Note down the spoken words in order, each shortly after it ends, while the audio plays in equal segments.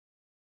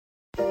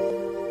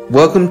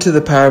Welcome to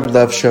the Power of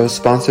Love show,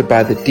 sponsored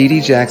by the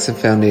TJ Jackson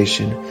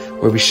Foundation,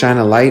 where we shine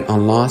a light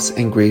on loss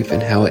and grief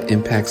and how it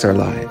impacts our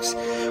lives.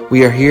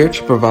 We are here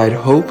to provide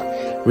hope,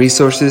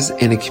 resources,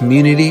 and a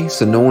community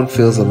so no one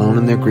feels alone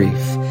in their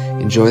grief.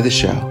 Enjoy the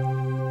show.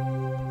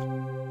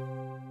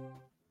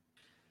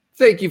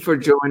 Thank you for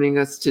joining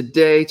us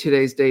today.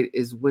 Today's date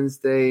is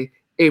Wednesday,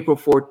 April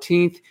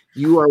 14th.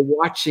 You are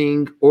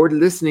watching or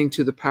listening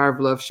to the Power of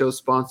Love show,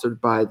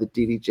 sponsored by the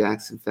TJ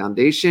Jackson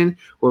Foundation,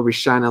 where we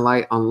shine a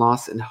light on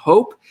loss and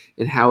hope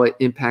and how it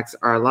impacts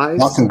our lives.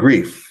 Loss and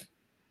grief.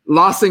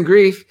 Loss and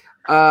grief.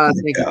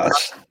 Thank you.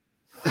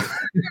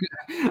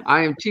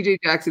 I am TJ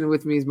Jackson, and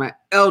with me is my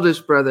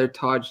eldest brother,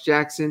 Taj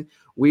Jackson.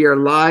 We are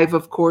live,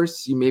 of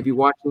course. You may be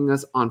watching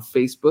us on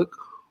Facebook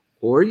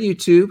or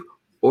YouTube,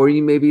 or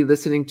you may be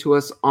listening to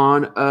us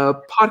on a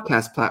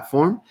podcast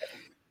platform.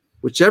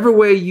 Whichever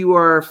way you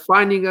are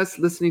finding us,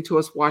 listening to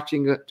us,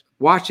 watching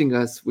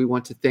us, we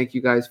want to thank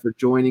you guys for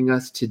joining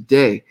us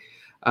today.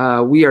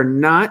 We are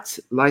not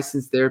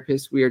licensed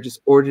therapists. We are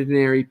just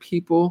ordinary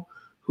people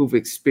who've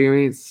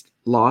experienced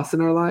loss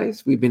in our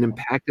lives. We've been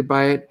impacted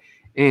by it,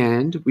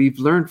 and we've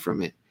learned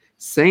from it.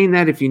 Saying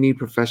that, if you need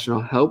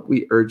professional help,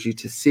 we urge you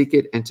to seek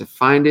it and to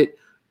find it.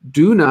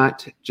 Do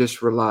not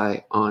just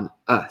rely on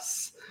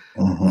us.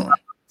 Mm-hmm.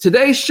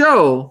 Today's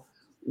show,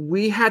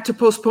 we had to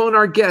postpone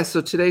our guest. So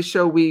today's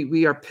show,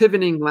 we are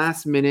pivoting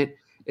last minute.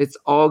 It's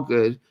all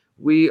good.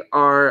 We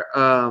are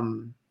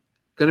going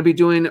to be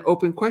doing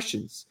open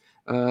questions.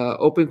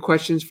 Open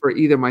questions for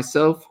either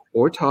myself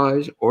or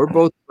Taj or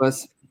both of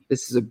us.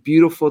 This is a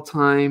beautiful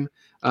time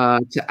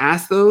to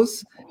ask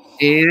those.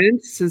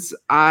 And since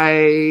let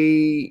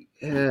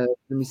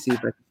me see if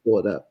I can pull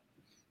it up.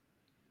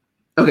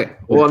 Okay.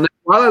 Well,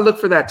 while I look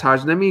for that,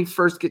 Taj, let me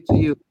first get to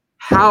you.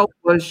 How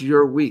was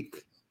your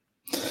week?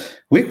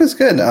 Week was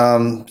good.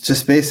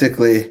 Just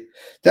basically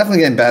definitely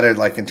getting better,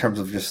 like in terms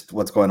of just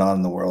what's going on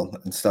in the world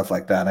and stuff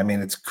like that. I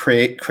mean, it's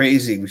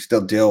crazy. We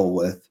still deal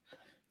with,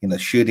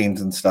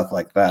 shootings and stuff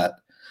like that.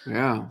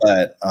 Yeah.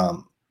 But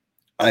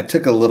I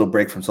took a little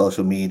break from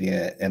social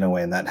media in a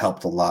way, and that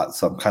helped a lot.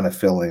 So I'm kind of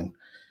feeling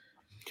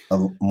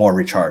more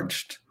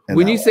recharged.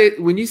 When you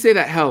say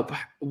that help,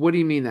 what do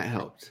you mean that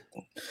helped?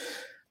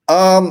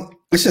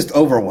 It's just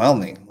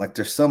overwhelming. Like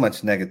there's so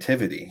much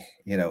negativity,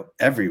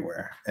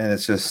 everywhere. And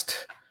it's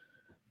just,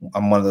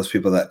 I'm one of those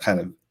people that kind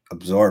of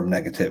absorb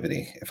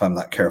negativity if I'm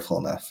not careful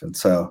enough. And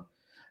so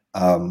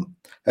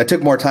I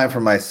took more time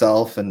for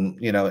myself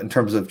and, in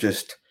terms of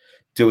just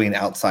doing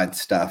outside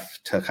stuff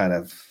to kind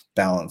of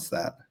balance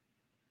that.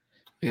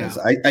 Yeah.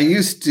 I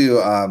used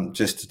to,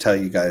 just to tell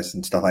you guys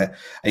and stuff, I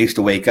used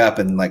to wake up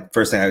and like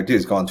first thing I would do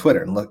is go on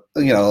Twitter and look,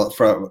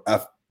 for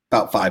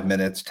about 5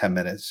 minutes, 10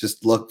 minutes,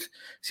 just look,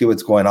 see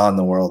what's going on in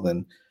the world.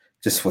 And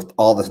just with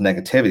all this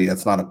negativity,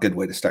 that's not a good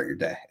way to start your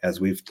day, as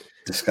we've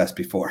discussed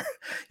before.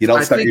 You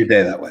don't start your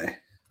day that way.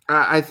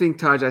 I think,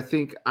 Taj,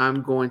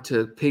 I'm going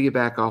to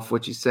piggyback off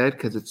what you said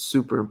because it's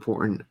super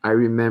important. I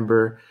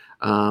remember,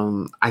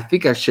 I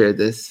think I shared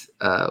this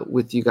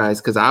with you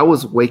guys because I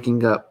was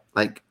waking up,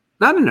 like,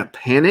 not in a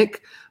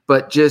panic,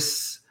 but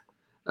just,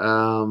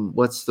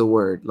 what's the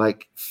word?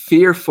 Like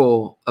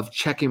fearful of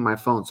checking my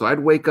phone. So I'd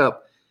wake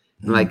up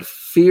like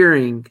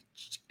fearing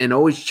and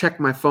always check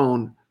my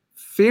phone,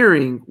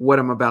 fearing what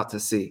I'm about to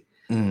see.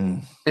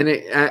 And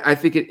I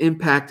think it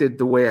impacted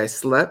the way I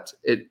slept.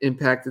 It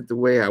impacted the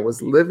way I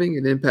was living.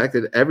 It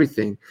impacted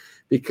everything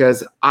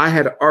because I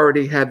had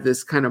already had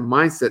this kind of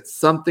mindset.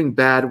 Something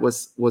bad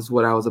was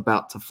what I was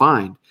about to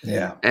find.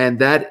 Yeah. And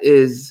that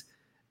is,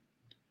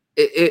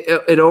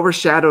 it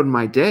overshadowed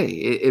my day.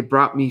 It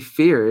brought me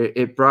fear.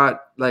 It brought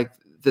like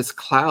this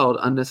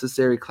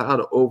unnecessary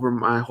cloud over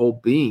my whole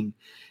being.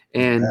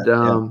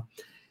 And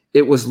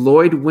it was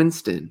Lloyd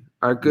Winston,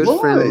 our good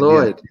friend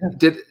Lloyd.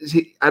 Yeah.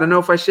 I don't know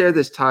if I shared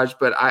this, Taj,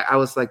 but I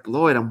was like,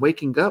 Lloyd, I'm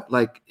waking up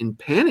like in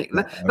panic.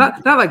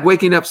 Not like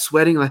waking up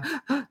sweating, like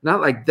not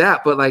like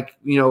that, but like,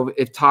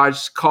 if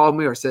Taj called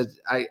me or said,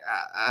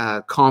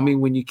 call me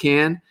when you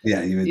can.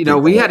 Yeah,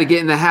 we had to get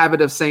in the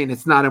habit of saying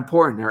it's not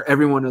important or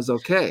everyone is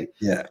okay.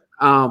 Yeah.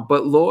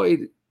 But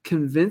Lloyd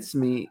convinced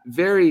me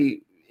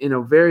very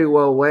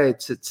well way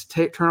to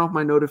turn off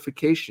my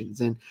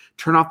notifications and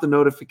turn off the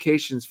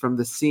notifications from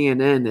the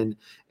CNN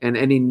and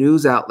any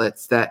news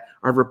outlets that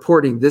are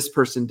reporting this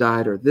person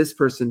died or this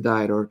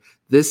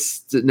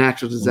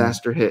natural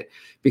disaster hit,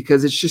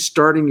 because it's just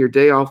starting your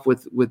day off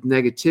with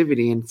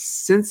negativity. And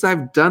since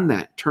I've done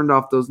that, turned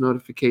off those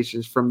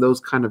notifications from those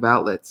kind of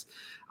outlets,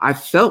 I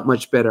felt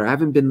much better. I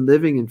haven't been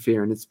living in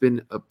fear, and it's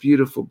been a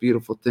beautiful,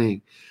 beautiful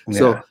thing. Yeah.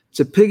 So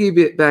to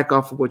piggyback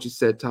off of what you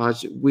said,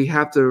 Taj, we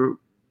have to,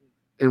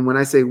 and when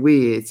I say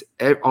we, it's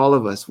all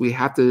of us. We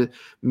have to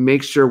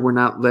make sure we're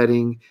not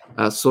letting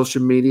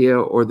social media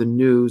or the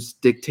news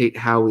dictate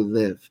how we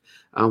live.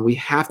 We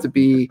have to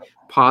be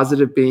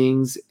positive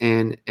beings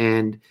and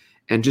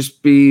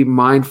just be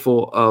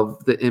mindful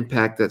of the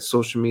impact that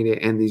social media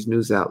and these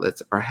news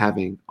outlets are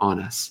having on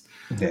us.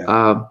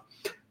 Yeah.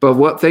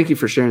 But thank you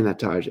for sharing that,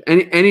 Taj.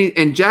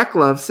 And Jack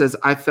Love says,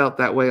 I felt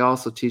that way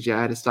also, TJ.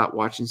 I had to stop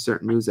watching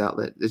certain news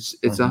outlet. It's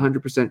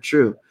 100%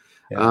 true.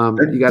 Yeah.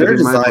 You got to They're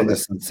be mindful designed to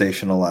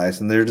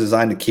sensationalize, and they're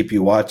designed to keep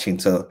you watching.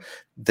 So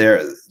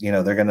they're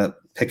going to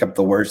pick up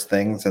the worst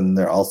things, and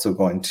they're also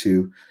going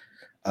to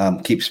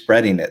keep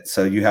spreading it.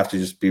 So you have to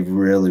just be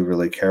really,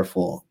 really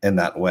careful in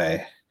that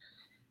way,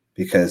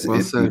 because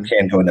you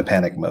can go into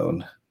panic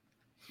mode.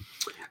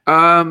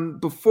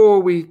 Before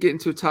we get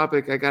into a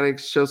topic, I got to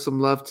show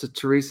some love to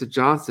Teresa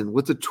Johnson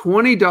with a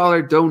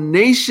 $20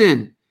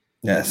 donation.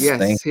 Yes,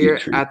 Yes, here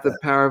at the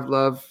Power of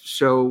Love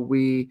show,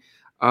 we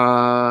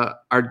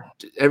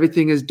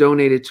everything is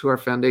donated to our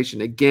foundation.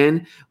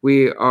 Again,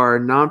 we are a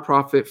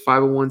nonprofit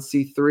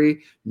 501c3.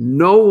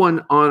 No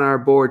one on our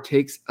board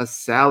takes a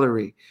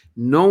salary.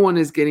 No one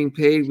is getting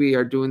paid. We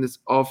are doing this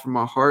all from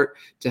our heart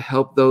to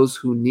help those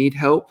who need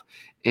help.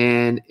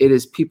 And it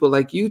is people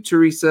like you,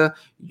 Teresa,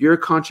 your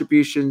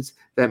contributions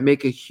that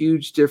make a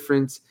huge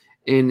difference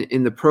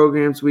in the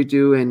programs we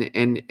do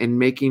and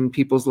making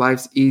people's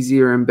lives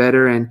easier and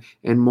better and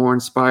more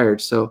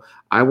inspired. So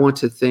I want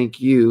to thank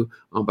you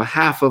on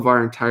behalf of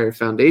our entire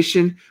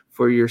foundation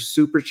for your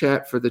super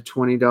chat for the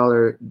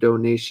 $20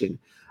 donation.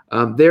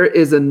 There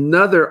is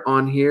another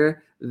on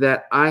here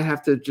that I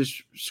have to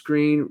just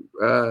screen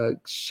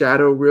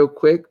shadow real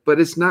quick,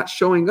 but it's not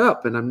showing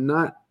up and I'm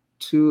not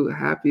too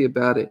happy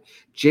about it.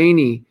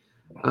 Janie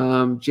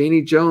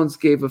Jones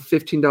gave a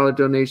 $15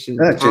 donation.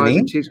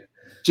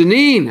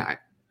 Janine,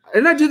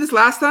 didn't I do this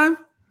last time?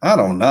 I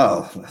don't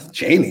know.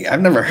 Janie,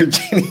 I've never heard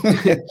Janie.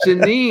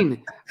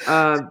 Janine,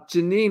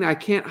 I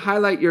can't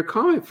highlight your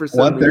comment for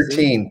some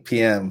 1:13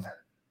 p.m.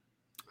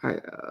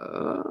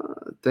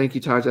 Thank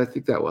you, Taj. I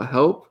think that will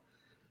help.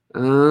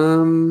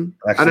 Actually,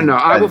 I don't know.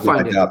 I will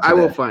find it. I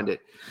will find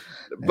it.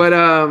 But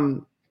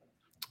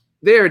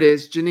there it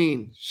is,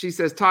 Janine. She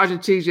says, Taj and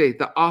TJ,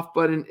 the off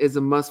button is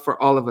a must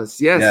for all of us.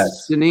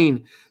 Yes.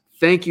 Janine,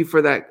 thank you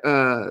for that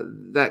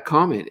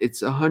comment.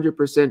 It's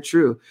 100%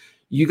 true.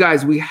 You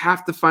guys, we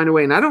have to find a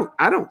way. And I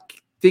don't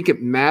think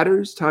it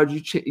matters. Todd,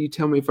 you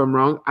tell me if I'm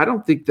wrong. I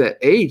don't think that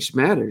age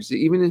matters.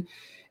 Even,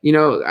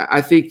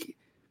 I think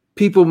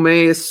people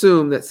may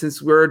assume that since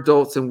we're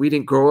adults and we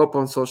didn't grow up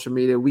on social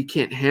media, we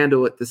can't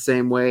handle it the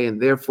same way. And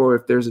therefore,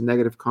 if there's a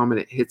negative comment,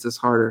 it hits us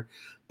harder.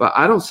 But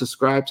I don't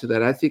subscribe to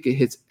that. I think it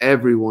hits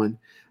everyone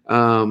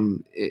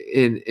in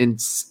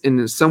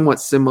somewhat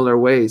similar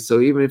ways.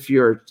 So even if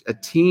you're a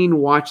teen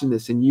watching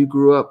this and you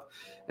grew up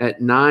at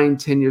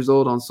 9-10 years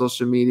old on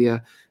social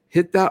media,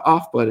 hit that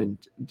off button,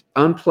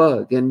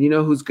 unplug. And you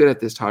know who's good at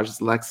this, Taj? Is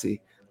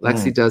Lexi.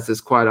 Lexi does this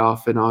quite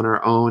often on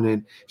her own,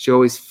 and she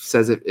always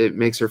says it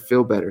makes her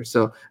feel better.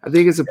 So I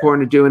think it's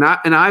important to do. And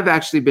I've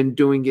actually been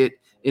doing it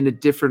in a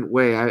different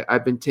way.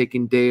 I've been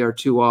taking a day or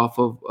two off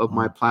of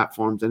my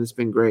platforms, and it's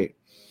been great.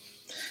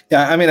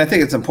 Yeah, I mean, I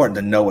think it's important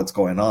to know what's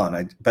going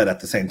on, but at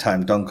the same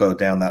time, don't go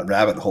down that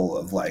rabbit hole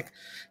of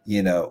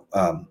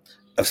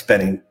of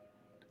spending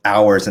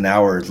hours and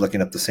hours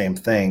looking up the same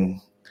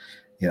thing.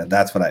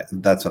 That's what I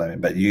mean.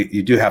 But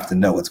you do have to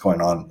know what's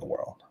going on in the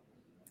world.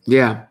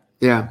 Yeah.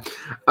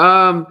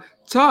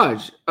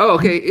 Taj. Oh,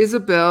 okay.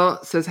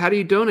 Isabel says, how do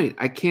you donate?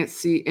 I can't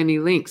see any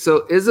link.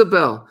 So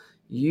Isabel,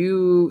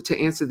 to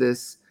answer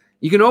this,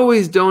 you can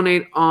always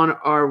donate on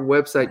our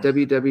website,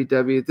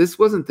 www. This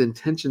wasn't the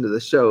intention of the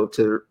show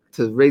to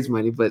raise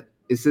money, but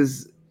it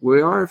says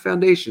we are a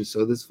foundation,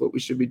 so this is what we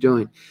should be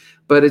doing.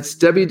 But it's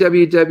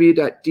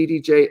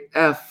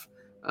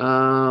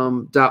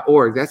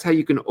www.ddjf.org. That's how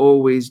you can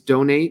always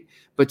donate.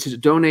 But to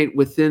donate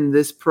within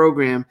this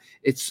program,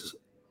 it's,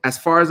 as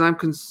far as I'm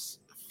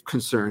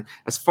concerned,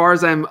 as far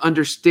as I'm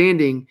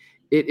understanding,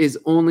 it is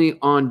only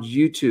on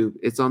YouTube.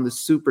 It's on the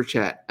super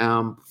chat.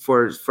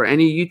 For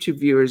any YouTube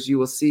viewers, you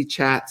will see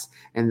chats,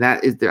 and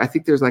that is there. I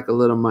think there's like a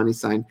little money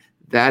sign.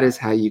 That is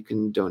how you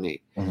can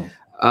donate.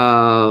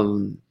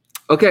 Mm-hmm.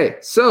 Okay,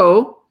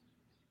 so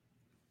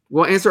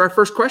we'll answer our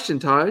first question,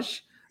 Taj.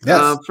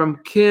 Yes. From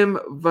Kim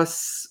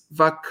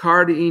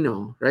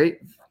Vacardino, right?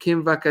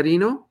 Kim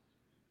Vacardino.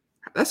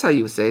 That's how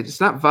you would say it. It's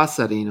not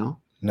Vasarino.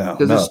 No,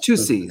 because there's two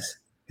C's.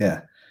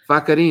 Yeah.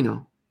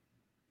 Vacardino.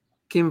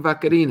 Kim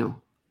Vacardino.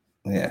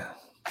 Yeah.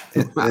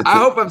 I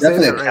hope I'm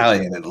saying that right.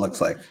 Italian, it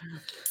looks like.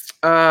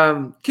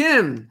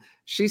 Kim,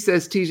 she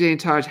says, TJ and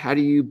Taj, how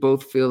do you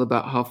both feel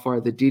about how far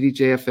the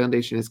DDJF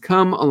Foundation has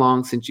come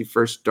along since you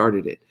first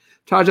started it?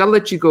 Taj, I'll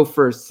let you go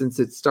first since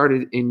it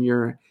started in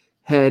your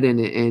head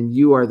and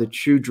you are the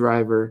true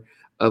driver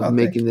of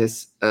making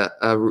this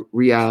a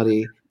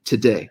reality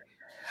today.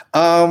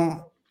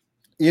 The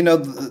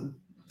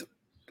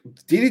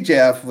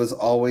DDJF was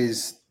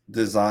always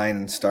designed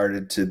and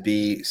started to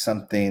be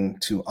something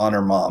to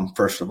honor mom,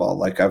 first of all.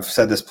 Like I've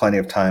said this plenty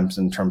of times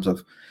in terms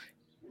of,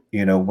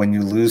 when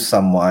you lose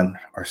someone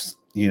or,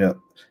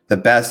 the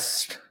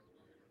best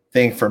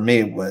thing for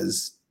me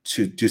was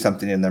to do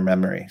something in their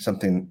memory,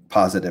 something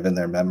positive in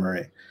their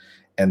memory.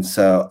 And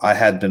so I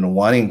had been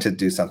wanting to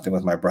do something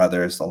with my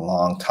brothers a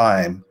long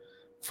time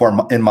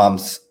in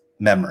mom's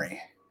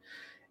memory.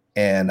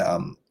 And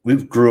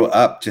we've grew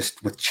up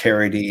just with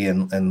charity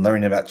and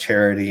learning about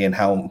charity and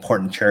how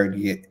important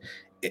charity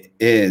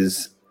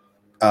is,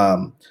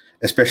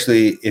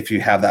 especially if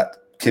you have that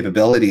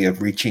capability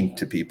of reaching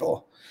to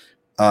people.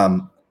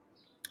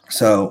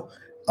 So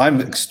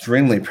I'm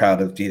extremely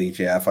proud of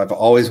DDJF. I've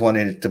always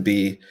wanted it to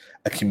be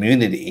a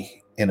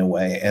community in a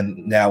way. And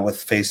now with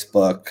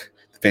Facebook,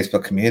 the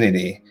Facebook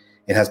community,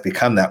 it has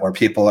become that, where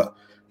people,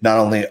 not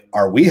only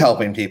are we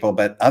helping people,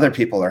 but other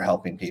people are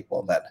helping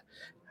people.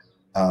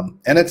 And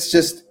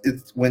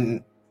it's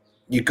when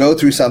you go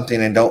through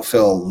something and don't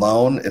feel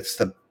alone,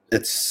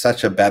 it's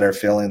such a better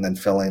feeling than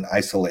feeling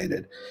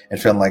isolated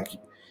and feeling like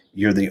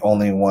you're the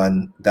only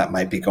one that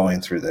might be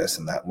going through this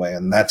in that way.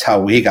 And that's how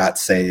we got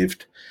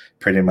saved,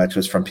 pretty much,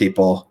 was from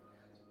people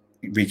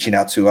reaching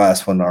out to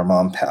us when our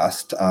mom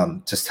passed,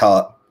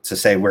 to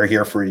say, we're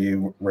here for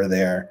you, we're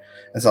there,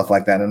 and stuff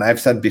like that. And I've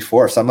said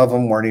before, some of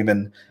them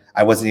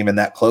I wasn't even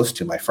that close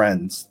to my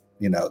friends.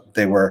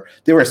 They were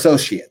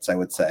associates, I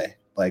would say,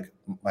 like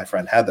my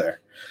friend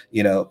Heather.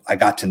 I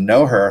got to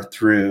know her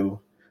through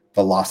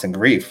the loss and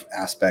grief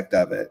aspect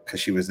of it because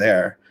she was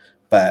there,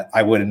 but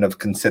I wouldn't have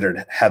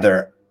considered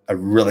Heather a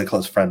really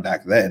close friend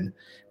back then.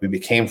 We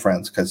became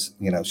friends because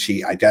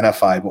she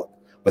identified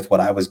with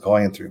what I was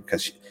going through,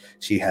 because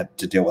she had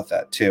to deal with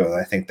that too. And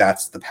I think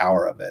that's the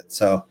power of it.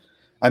 So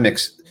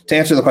to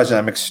answer the question,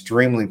 I'm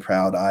extremely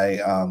proud.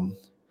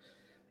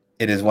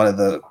 It is one of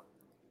the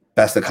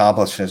best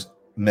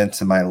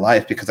accomplishments in my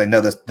life, because I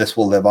know this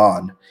will live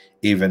on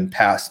even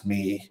past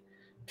me,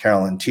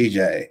 Carol, and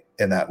TJ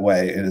in that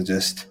way. It is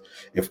just,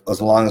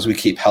 as long as we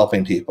keep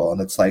helping people.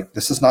 And it's like,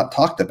 this is not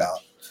talked about.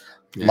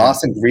 Yeah.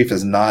 Loss and grief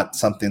is not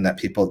something that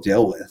people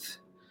deal with,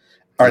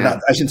 or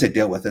not. I shouldn't say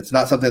deal with. It's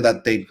not something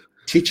that they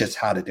teach us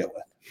how to deal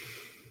with.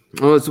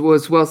 Well,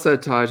 it's well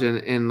said, Taj,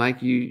 and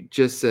like you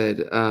just said,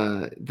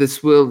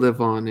 this will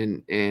live on,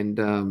 and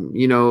I'm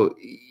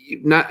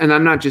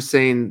not just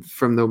saying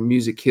from the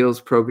Music Heals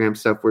program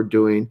stuff we're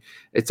doing.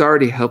 It's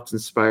already helped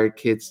inspire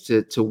kids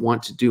to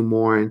want to do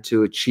more and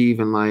to achieve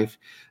in life.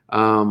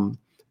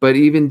 But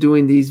even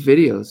doing these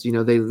videos,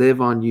 they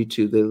live on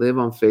YouTube, they live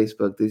on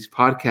Facebook. These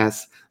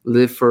podcasts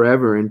live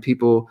forever, and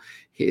people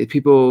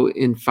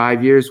in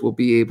 5 years will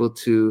be able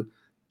to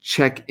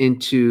check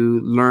into,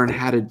 learn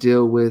how to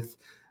deal with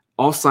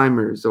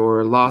Alzheimer's,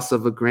 or loss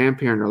of a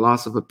grandparent, or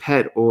loss of a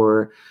pet,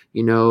 or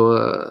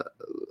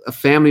a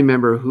family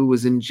member who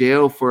was in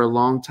jail for a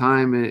long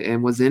time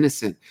and was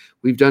innocent.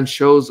 We've done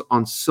shows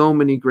on so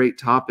many great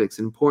topics,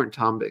 important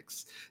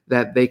topics,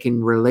 that they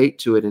can relate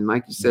to it. And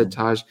like you said,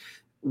 Taj,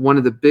 one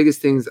of the biggest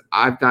things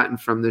I've gotten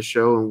from this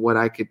show, and what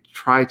I could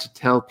try to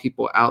tell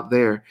people out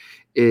there,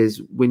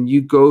 is when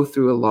you go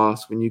through a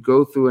loss, when you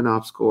go through an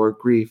obstacle or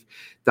grief,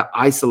 the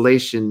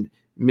isolation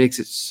makes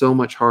it so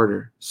much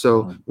harder.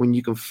 So when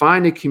you can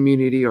find a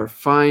community, or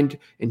find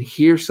and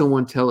hear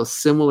someone tell a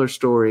similar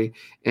story,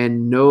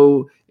 and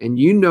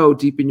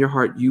deep in your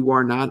heart you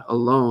are not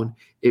alone,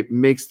 it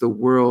makes the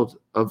world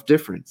of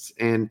difference.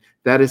 And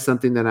that is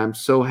something that I'm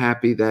so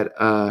happy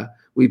that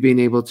we've been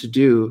able to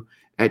do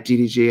at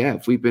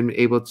DDJF. We've been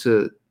able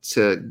to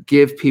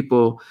give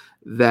people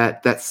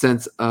that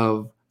sense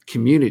of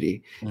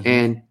community. Mm-hmm.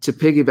 And to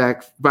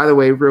piggyback, by the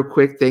way, real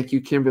quick, thank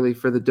you, Kimberly,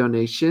 for the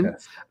donation.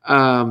 Yes.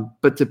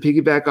 But to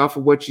piggyback off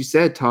of what you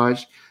said,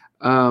 Taj,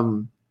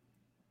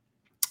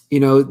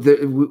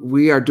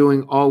 we are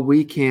doing all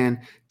we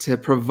can to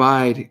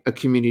provide a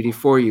community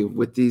for you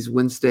with these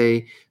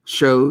Wednesday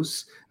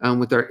shows,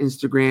 with our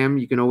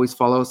Instagram. You can always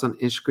follow us on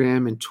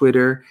Instagram and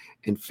Twitter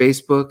and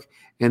Facebook.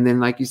 And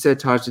then, like you said,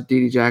 Taj, the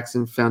D.D.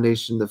 Jackson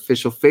Foundation, the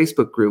official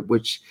Facebook group,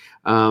 which,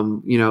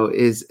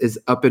 is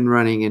up and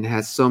running and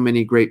has so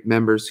many great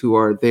members who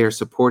are there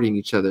supporting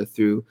each other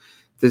through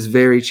this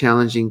very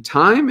challenging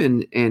time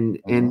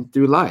and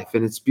through life.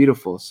 And it's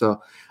beautiful.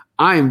 So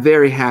I am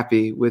very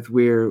happy with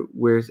where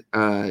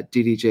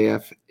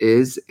DDJF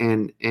is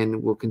and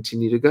will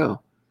continue to go.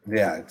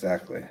 Yeah,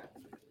 exactly.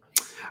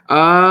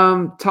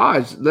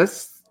 Taj,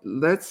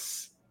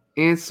 let's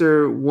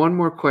answer one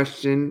more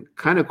question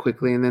kind of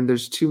quickly, and then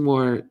there's two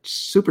more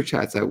super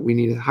chats that we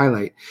need to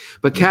highlight.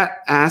 But Kat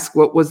asked,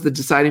 what was the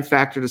deciding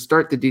factor to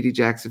start the D.D.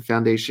 Jackson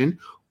Foundation?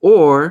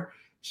 Or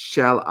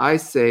shall I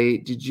say,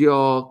 did you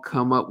all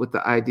come up with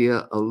the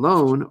idea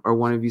alone, or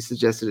one of you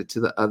suggested it to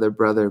the other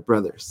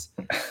brothers?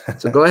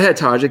 So go ahead,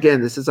 Taj.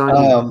 Again, this is on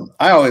you.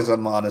 I always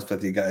am honest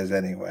with you guys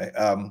anyway.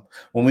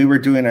 When we were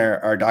doing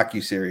our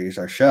docuseries,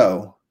 our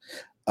show,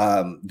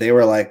 they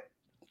were like,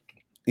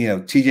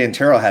 TJ and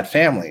Terrell had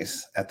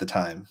families at the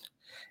time.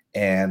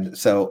 And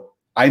so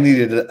I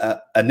needed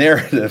a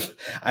narrative.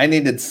 I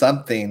needed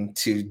something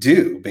to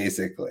do,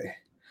 basically,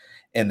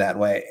 in that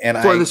way. And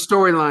for the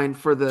storyline,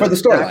 for the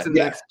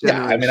storyline.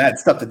 Yeah. I mean, I had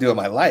stuff to do in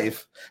my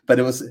life, but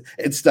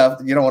it's stuff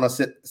you don't want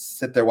to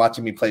sit there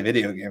watching me play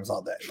video games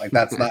all day. Like,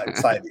 that's not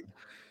exciting.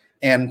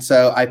 And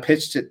so I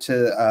pitched it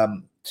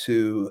to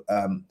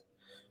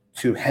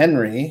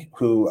Henry,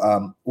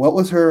 who, what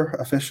was her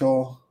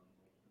official?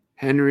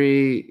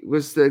 Henry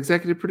was the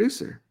executive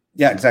producer.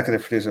 Yeah,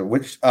 executive producer.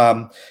 Which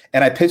and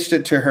I pitched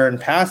it to her in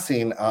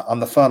passing on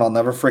the phone. I'll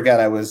never forget.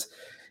 I was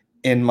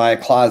in my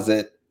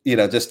closet,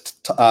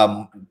 just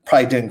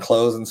probably doing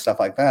clothes and stuff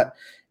like that.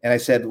 And I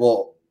said,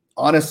 well,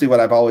 honestly, what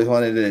I've always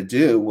wanted to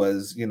do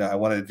was, I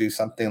wanted to do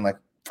something like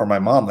for my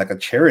mom, like a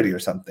charity or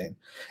something.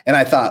 And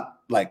I thought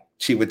like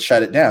she would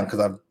shut it down because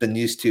I've been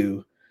used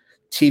to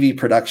TV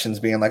productions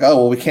being like, oh,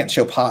 well, we can't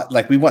show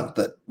like we want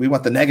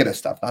the negative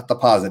stuff, not the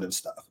positive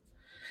stuff.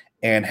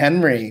 And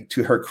Henry,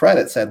 to her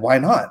credit, said, why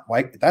not?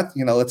 Why that,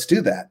 let's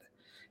do that.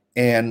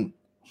 And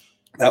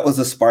that was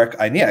the spark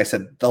I need. I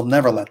said, they'll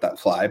never let that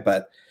fly.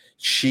 But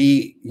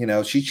she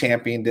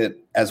championed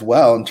it as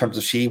well in terms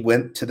of she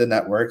went to the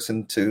networks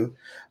and to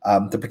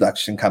the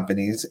production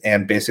companies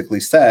and basically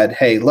said,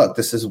 hey, look,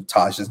 this is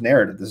Taj's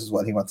narrative. This is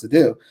what he wants to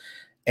do.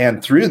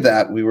 And through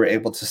that, we were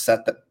able to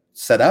set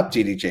up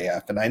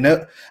GDJF. And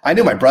I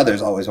knew my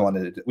brothers always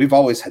wanted to do. We've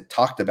always had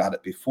talked about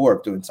it before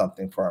of doing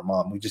something for our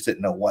mom. We just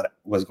didn't know what it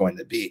was going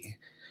to be.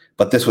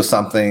 But this was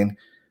something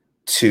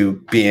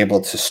to be able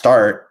to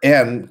start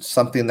and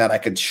something that I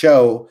could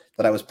show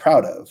that I was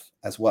proud of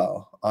as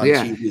well on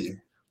TV.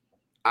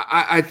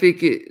 I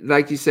think it,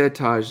 like you said,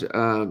 Taj,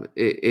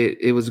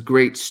 it was a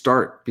great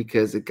start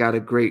because it got a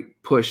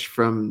great push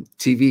from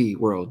TV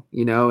world,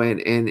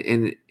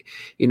 and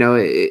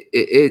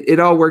it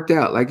all worked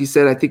out. Like you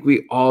said, I think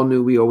we all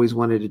knew we always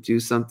wanted to do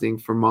something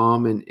for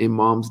mom and in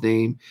mom's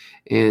name,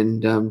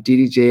 and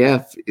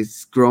DDJF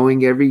is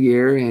growing every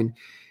year,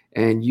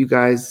 and you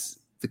guys,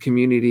 the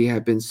community,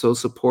 have been so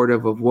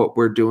supportive of what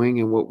we're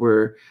doing and what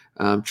we're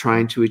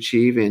trying to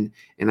achieve, and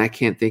I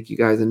can't thank you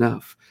guys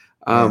enough.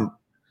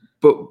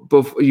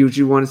 But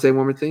you want to say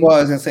one more thing? Well,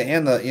 I was gonna say,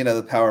 and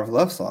the Power of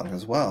Love song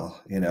as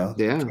well.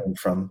 Came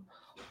from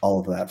all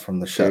of that from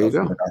the show,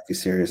 from the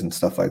docuseries and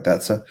stuff like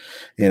that. So,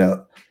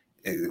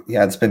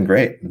 it's been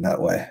great in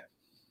that way.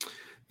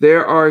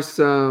 There are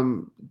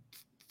some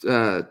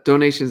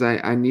donations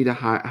I need to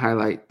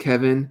highlight.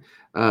 Kevin,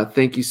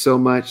 thank you so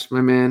much,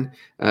 my man.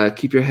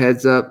 Keep your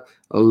heads up.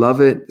 I love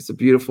it. It's a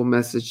beautiful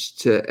message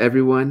to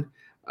everyone.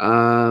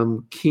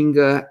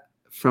 Kinga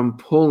from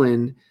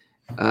Poland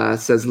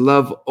says,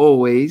 love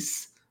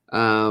always.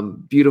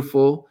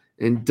 Beautiful.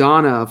 And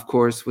Donna, of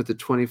course, with the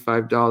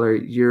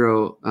 $25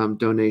 euro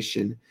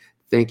donation.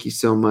 Thank you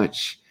so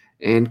much.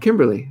 And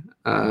Kimberly,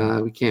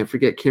 we can't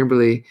forget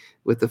Kimberly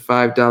with the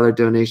 $5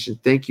 donation.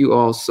 Thank you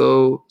all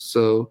so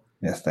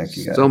yes, thank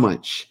you guys so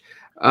much.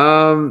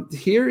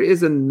 Here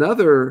is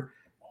another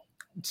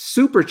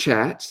super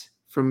chat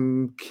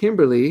from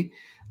Kimberly,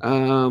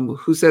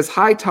 who says,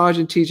 hi, Taj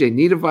and TJ.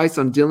 Need advice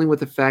on dealing with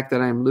the fact that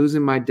I am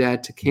losing my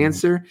dad to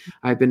cancer.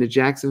 I've been a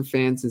Jackson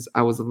fan since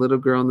I was a little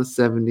girl in the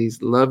 70s.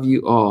 Love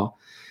you all.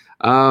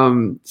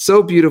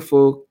 So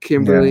beautiful,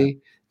 Kimberly,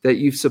 that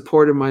you've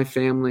supported my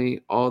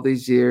family all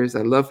these years.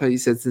 I love how you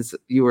said since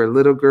you were a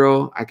little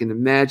girl, I can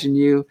imagine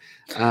you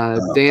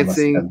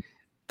dancing.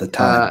 The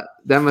time.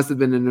 That must have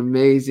been an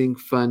amazing,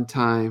 fun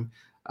time.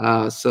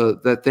 So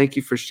thank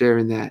you for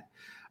sharing that.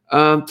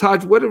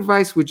 Taj, what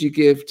advice would you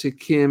give to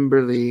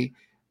Kimberly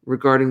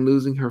regarding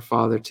losing her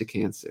father to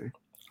cancer?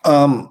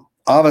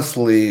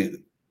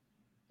 Obviously,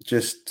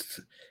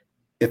 just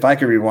if I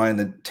could rewind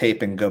the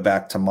tape and go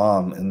back to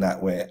mom in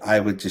that way, I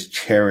would just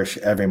cherish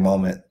every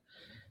moment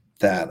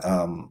that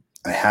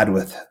I had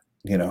with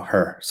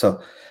her.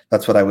 So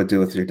that's what I would do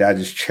with your dad.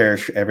 Just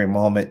cherish every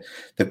moment.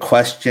 The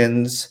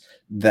questions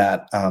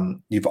that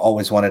you've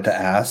always wanted to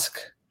ask,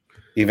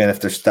 even if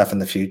there's stuff in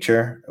the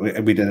future.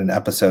 We did an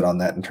episode on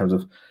that in terms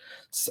of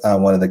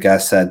one of the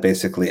guests said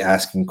basically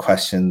asking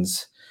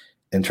questions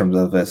in terms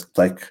of this,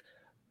 like,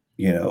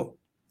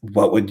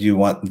 what would you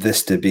want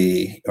this to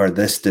be or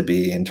this to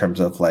be in terms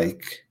of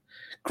like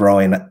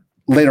growing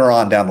later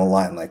on down the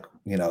line, like,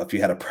 if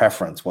you had a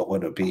preference, what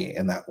would it be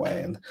in that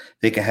way? And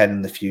think ahead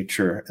in the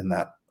future in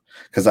that,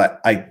 because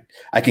I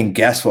can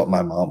guess what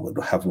my mom would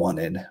have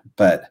wanted,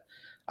 but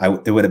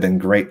it would have been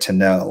great to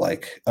know,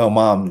 like, oh,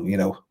 mom,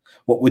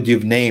 what would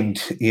you've named,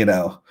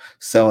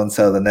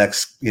 so-and-so the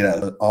next,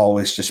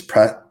 always just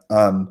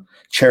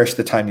cherish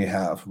the time you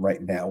have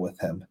right now with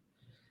him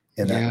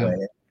in that way.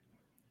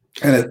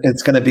 And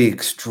it's going to be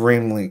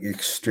extremely,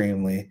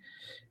 extremely,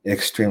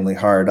 extremely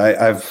hard.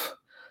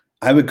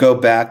 I would go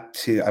back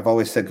to, I've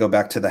always said, go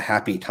back to the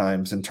happy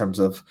times in terms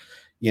of,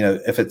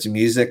 if it's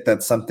music,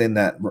 that's something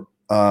that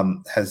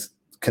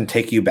can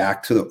take you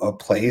back to a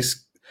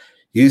place.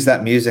 Use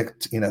that music,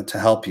 to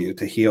help you,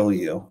 to heal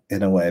you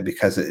in a way,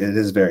 because it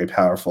is very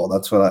powerful.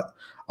 That's what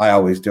I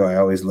always do. I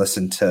always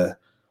listen to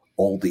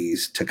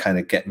oldies to kind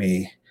of get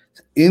me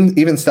in,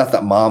 even stuff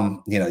that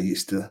mom,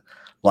 used to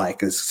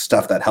like, is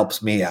stuff that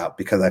helps me out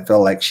because I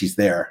feel like she's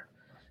there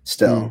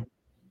still.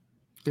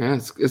 Yeah,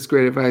 it's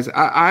great advice.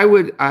 I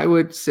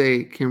would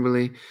say,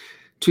 Kimberly,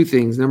 two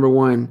things. Number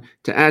one,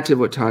 to add to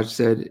what Taj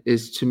said,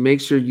 is to make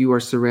sure you are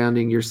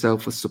surrounding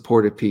yourself with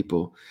supportive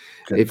people.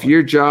 If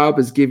your job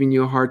is giving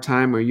you a hard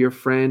time, or your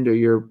friend, or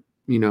your,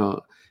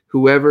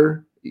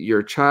 whoever,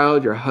 your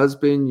child, your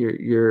husband,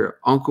 your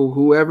uncle,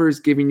 whoever is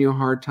giving you a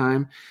hard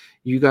time,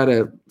 you got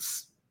to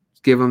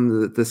give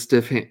them the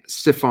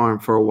stiff arm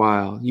for a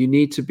while. You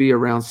need to be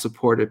around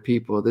supportive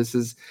people. This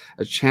is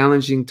a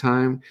challenging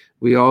time.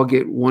 We all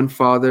get one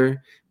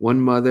father, one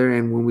mother,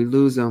 and when we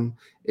lose them,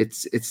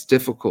 it's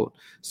difficult.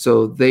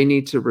 So they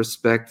need to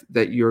respect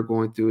that you're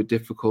going through a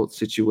difficult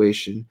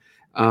situation.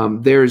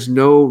 There is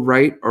no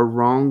right or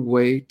wrong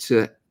way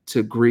to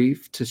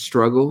grieve, to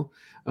struggle.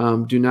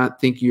 Do not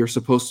think you're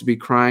supposed to be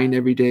crying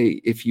every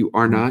day if you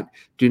are not.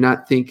 Do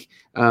not think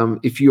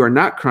if you are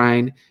not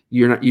crying,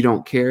 you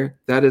don't care.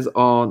 That is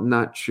all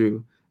not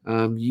true.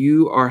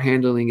 You are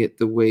handling it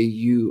the way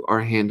you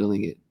are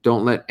handling it.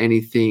 Don't let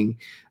anything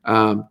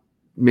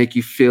make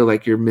you feel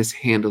like you're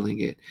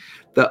mishandling it.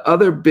 The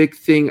other big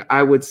thing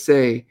I would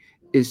say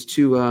is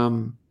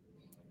to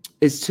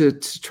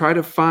try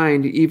to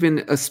find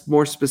even a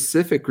more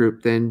specific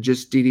group than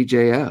just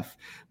DDJF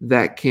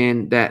that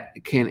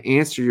can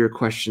answer your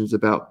questions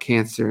about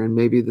cancer and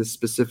maybe the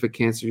specific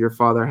cancer your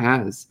father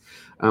has,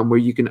 where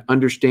you can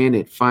understand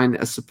it. Find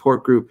a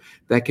support group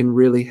that can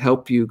really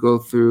help you go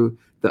through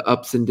the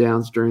ups and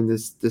downs during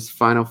this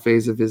final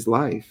phase of his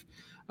life.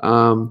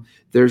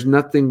 There's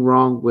nothing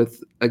wrong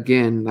with,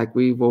 again, like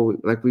we've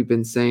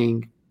been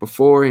saying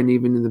before and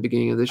even in the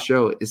beginning of the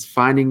show, is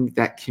finding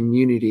that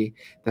community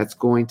that's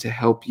going to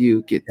help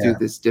you get through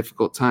this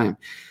difficult time.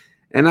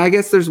 And I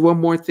guess there's one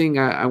more thing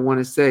I want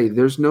to say.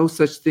 There's no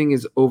such thing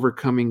as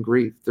overcoming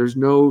grief. There's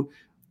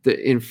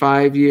in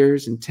 5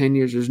 years and 10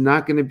 years, there's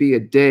not going to be a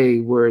day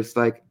where it's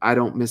like, I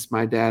don't miss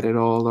my dad at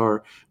all,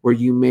 or where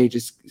you may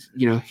just,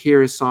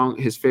 hear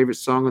his favorite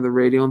song on the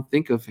radio and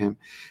think of him.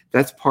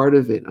 That's part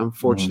of it.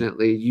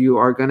 Unfortunately, you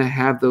are going to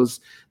have those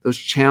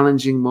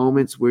challenging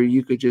moments where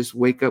you could just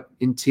wake up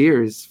in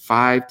tears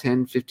 5,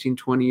 10, 15,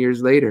 20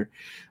 years later.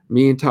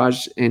 Me and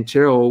Taj and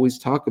Cheryl always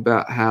talk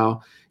about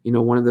how,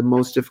 one of the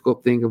most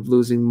difficult thing of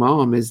losing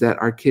mom is that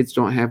our kids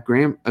don't have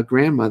a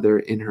grandmother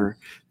in her.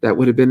 That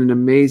would have been an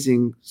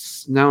amazing,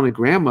 not only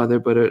grandmother,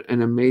 but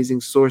an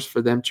amazing source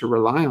for them to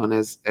rely on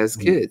as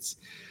kids.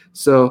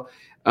 So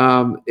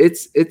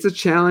it's a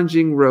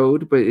challenging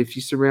road, but if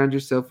you surround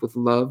yourself with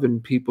love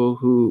and people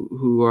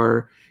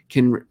who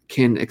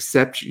can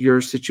accept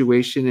your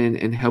situation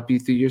and help you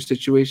through your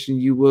situation,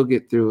 you will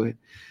get through it.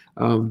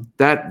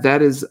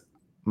 That is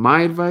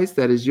my advice.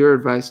 That is your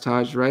advice,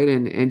 Taj, right?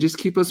 And just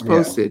keep us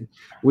posted.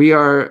 We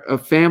are a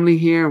family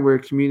here and we're a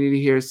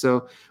community here.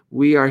 So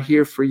we are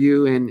here for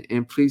you,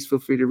 and please feel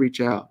free to reach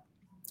out.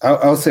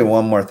 I'll say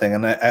one more thing,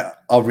 and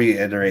I'll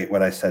reiterate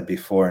what I said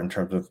before in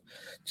terms of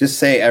just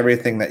say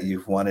everything that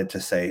you've wanted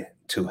to say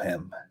to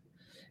him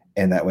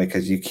in that way,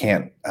 because you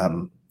can't,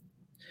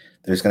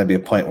 there's going to be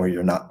a point where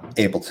you're not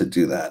able to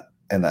do that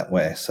in that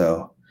way.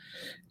 So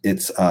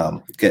it's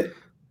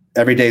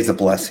every day is a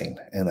blessing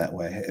in that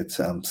way. It's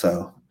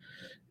so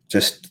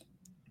just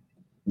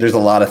there's a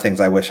lot of things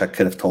I wish I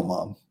could have told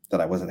mom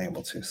that I wasn't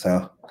able to.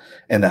 So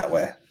in that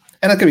way.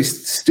 And it could be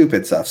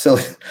stupid stuff,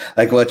 silly,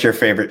 like what's your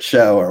favorite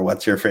show or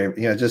what's your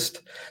favorite, just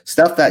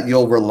stuff that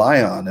you'll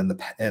rely on in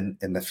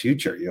the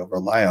future. You'll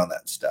rely on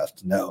that stuff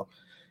to know,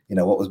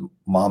 what was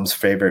mom's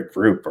favorite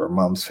group or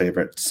mom's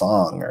favorite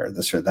song or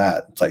this or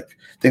that. It's like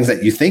things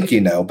that you think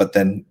but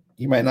then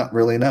you might not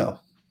really know.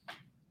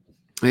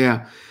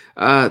 Yeah.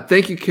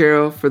 Thank you,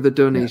 Carol, for the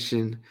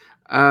donation.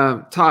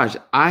 Taj,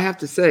 I have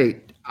to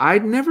say, I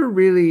never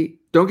really,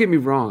 don't get me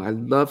wrong,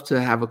 I'd love to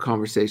have a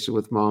conversation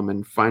with mom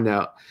and find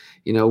out,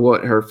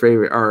 what her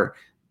favorite, or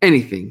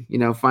anything,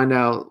 find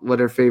out what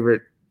her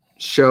favorite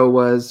show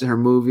was, her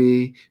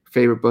movie,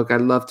 favorite book.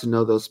 I'd love to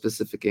know those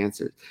specific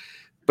answers.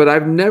 But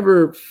I've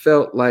never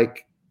felt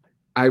like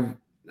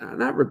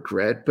not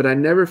regret, but I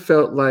never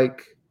felt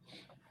like,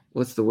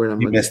 what's the word I'm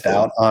looking for? You missed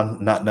out on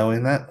not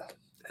knowing that?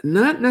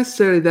 Not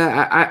necessarily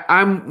that.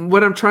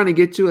 What I'm trying to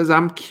get to is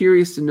I'm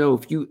curious to know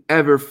if you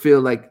ever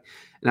feel like,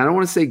 and I don't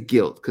want to say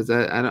guilt because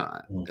I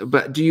don't,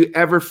 but do you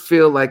ever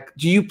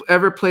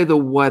play the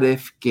what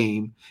if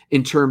game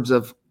in terms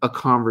of a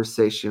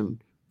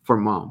conversation for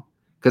mom?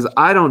 Because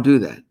I don't do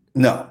that.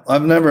 No,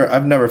 I've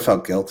never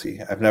felt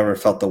guilty. I've never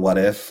felt the what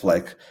if,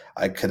 like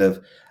I could have,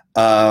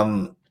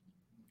 I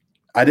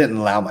didn't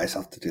allow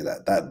myself to do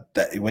that.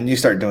 That when you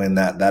start doing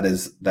that,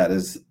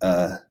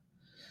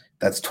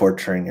 that's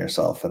torturing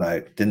yourself. And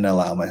I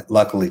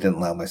luckily didn't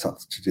allow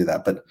myself to do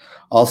that. But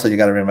also you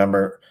got to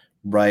remember,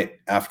 right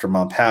after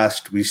mom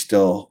passed, we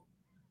still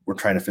were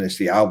trying to finish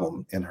the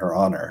album in her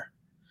honor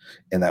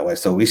in that way.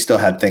 So we still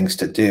had things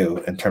to do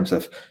in terms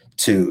of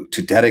to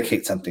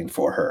dedicate something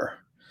for her,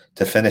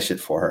 to finish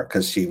it for her,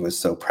 because she was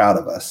so proud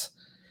of us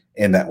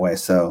in that way.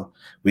 So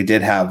we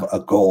did have a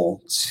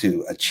goal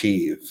to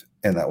achieve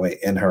in that way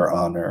in her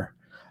honor.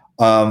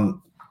 I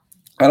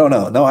don't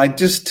know. No,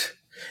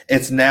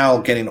 it's now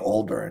getting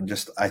older,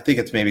 and I think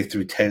it's maybe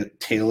through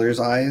Taylor's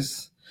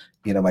eyes,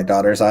 my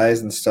daughter's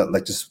eyes and stuff,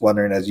 like just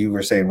wondering, as you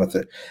were saying with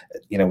it,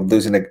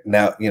 losing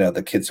now,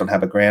 the kids don't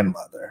have a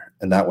grandmother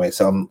in that way.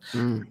 So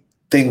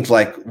things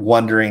like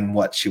wondering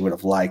what she would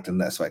have liked in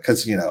this way.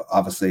 Cause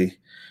obviously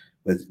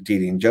with Dee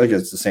Dee and JoJo,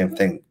 it's the same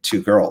thing,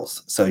 2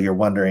 girls. So you're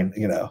wondering,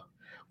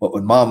 what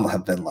would mom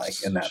have been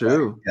like in that way?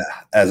 True. Yeah,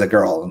 as a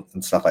girl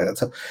and stuff like that.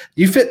 So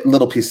you fit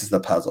little pieces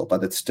of the puzzle,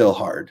 but it's still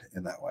hard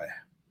in that way.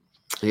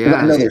 And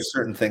I know Yeah. there's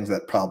certain things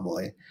that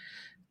probably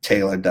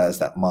Taylor does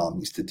that mom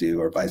used to do,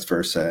 or vice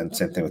versa, and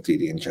same thing with Dee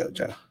Dee and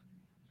JoJo.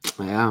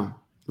 Yeah.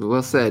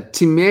 Well said.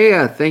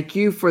 Timea, thank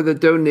you for the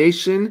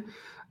donation.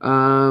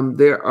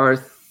 There are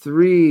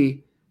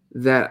 3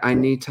 that I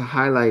need to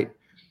highlight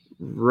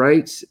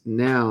right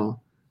now.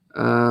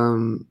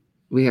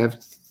 We have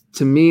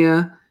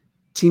Timea.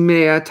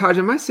 Taj,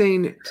 am I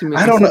saying Timea?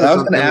 I don't know. I was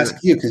on going to other- ask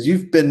you because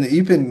you've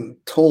been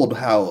told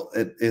how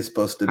it is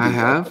supposed to be. I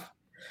have.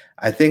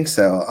 I think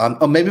so.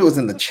 Oh, maybe it was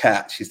in the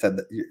chat. She said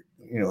that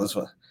it was.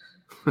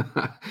 All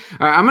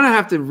right, I'm gonna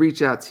have to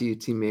reach out to you,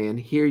 Timea, and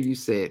hear you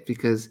say it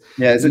because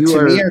Is it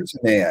to me or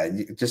Timea?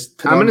 You just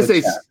put I'm on gonna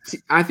the say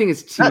chat. I think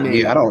it's Not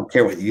you. I Timea. don't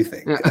care what you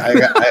think. I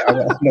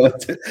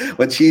want to know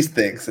what she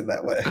thinks in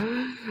that way.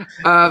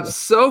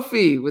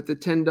 Sophie with the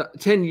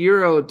 10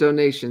 euro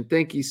donation.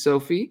 Thank you,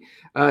 Sophie.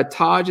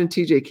 Taj and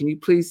TJ, can you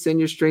please send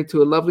your strength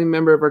to a lovely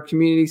member of our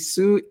community,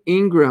 Sue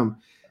Ingram?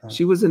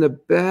 She was in a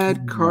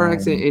bad car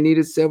accident and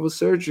needed several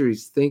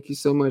surgeries. Thank you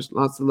so much.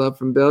 Lots of love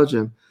from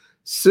Belgium.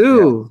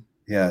 Sue.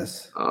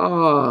 Yes.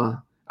 Oh,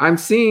 I'm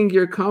seeing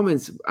your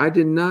comments. I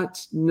did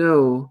not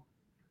know.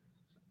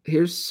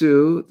 Here's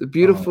Sue, the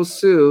beautiful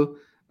Sue.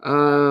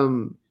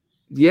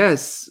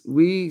 Yes,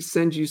 we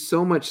send you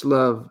so much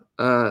love,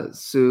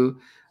 Sue.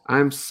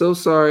 I'm so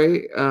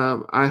sorry.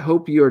 I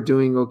hope you are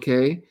doing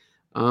okay.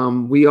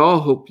 We all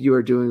hope you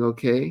are doing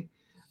okay.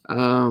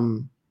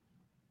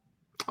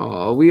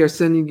 We are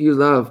sending you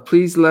love.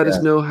 Please let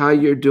us know how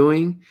you're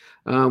doing.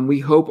 We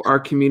hope our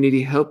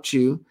community helped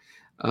you,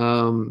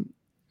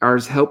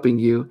 is helping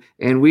you,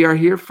 and we are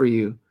here for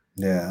you.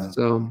 Yeah.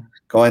 So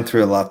going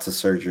through lots of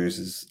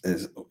surgeries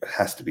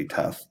has to be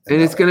tough.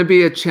 And it's going to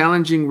be a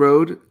challenging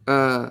road,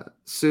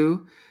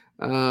 Sue.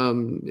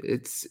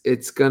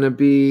 It's going to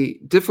be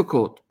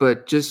difficult,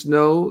 but just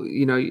know,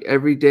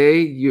 every day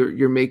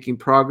you're making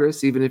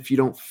progress, even if you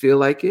don't feel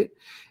like it.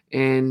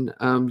 And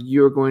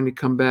you're going to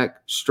come back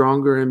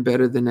stronger and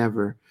better than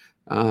ever.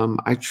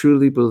 I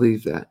truly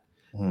believe that.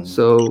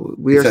 So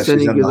we are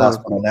sending you love.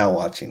 Hospital now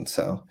watching.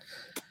 So,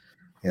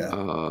 yeah.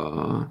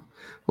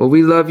 Well,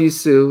 we love you,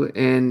 Sue.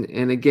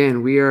 And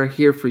again, we are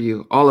here for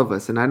you, all of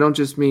us. And I don't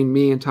just mean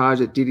me and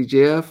Taj at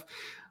DDJF.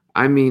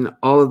 I mean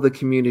all of the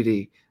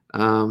community.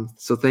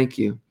 So thank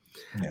you.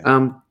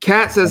 Yeah.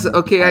 Kat says,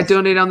 okay, I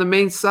donate on the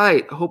main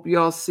site. Hope you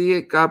all see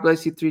it. God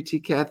bless you,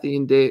 3T Kathy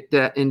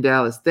in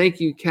Dallas. Thank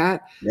you,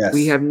 Kat. Yes.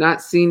 We have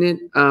not seen it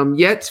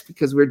yet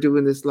because we're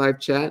doing this live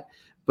chat,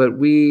 but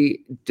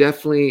we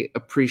definitely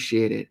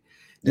appreciate it.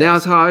 Yes. Now,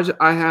 Taj,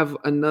 I have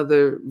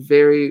another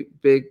very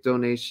big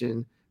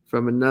donation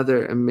from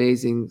another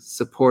amazing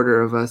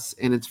supporter of us,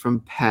 and it's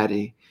from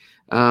Patty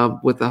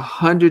with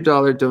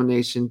 $100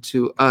 donation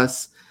to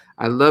us.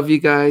 I love you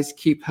guys.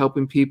 Keep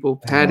helping people.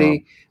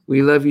 Patty,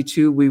 we love you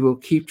too. We will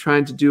keep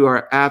trying to do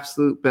our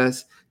absolute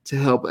best to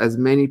help as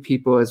many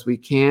people as we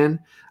can.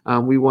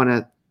 We want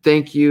to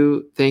thank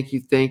you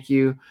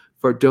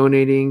for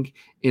donating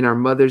in our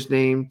mother's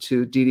name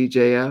to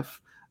DDJF.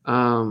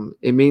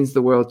 It means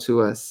the world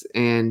to us,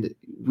 and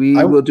we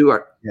will do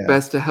our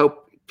best to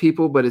help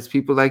people, but it's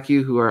people like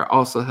you who are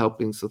also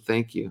helping. So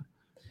thank you.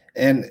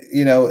 And,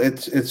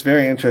 it's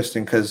very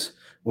interesting because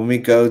when we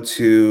go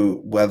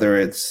to whether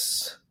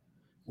it's,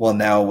 well,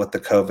 now with the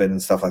COVID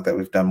and stuff like that,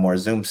 we've done more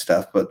Zoom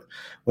stuff. But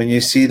when you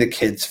see the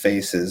kids'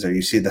 faces or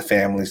you see the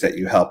families that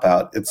you help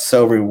out, it's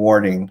so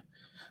rewarding.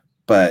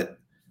 But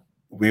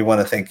we want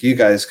to thank you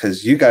guys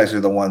because you guys are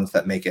the ones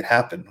that make it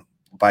happen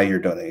by your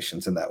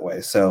donations in that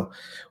way. So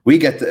we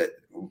get to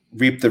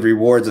reap the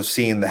rewards of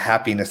seeing the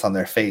happiness on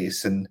their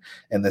face and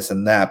this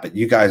and that. But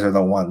you guys are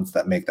the ones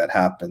that make that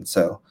happen.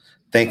 So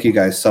thank you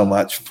guys so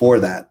much for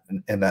that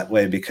in that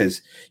way,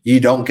 because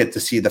you don't get to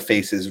see the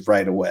faces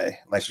right away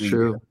like we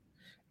do.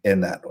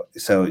 In that way.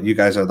 So you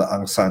guys are the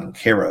unsung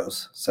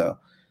heroes. So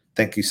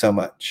thank you so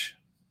much.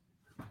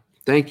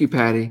 Thank you,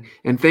 Patty.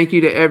 And thank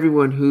you to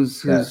everyone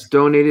who's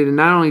donated, and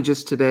not only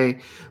just today,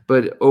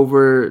 but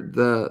over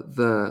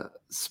the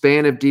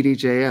span of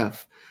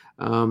DDJF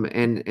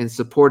and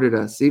supported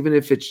us, even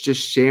if it's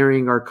just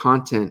sharing our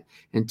content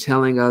and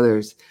telling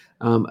others.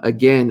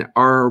 Again,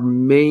 our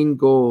main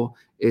goal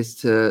is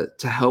to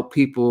help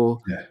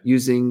people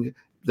using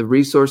the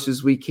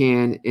resources we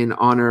can in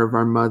honor of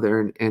our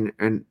mother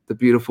and the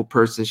beautiful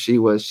person she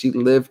was. She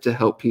lived to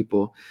help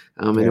people.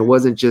 And it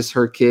wasn't just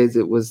her kids,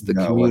 it was the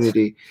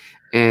community.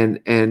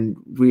 And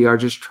we are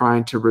just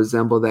trying to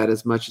resemble that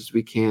as much as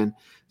we can.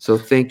 So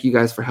thank you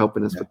guys for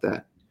helping us with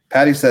that.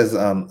 Patty says,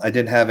 I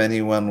didn't have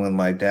anyone when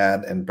my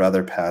dad and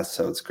brother passed,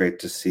 so it's great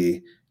to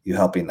see you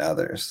helping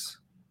others.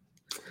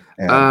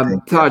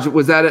 Taj,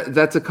 was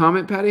that's a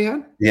comment Patty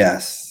had?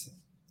 Yes.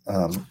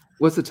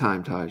 What's the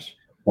time, Taj?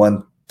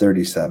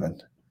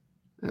 1:37.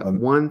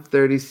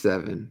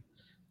 1:37.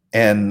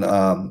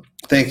 And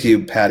thank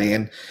you, Patty.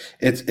 And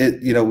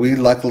we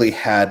luckily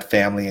had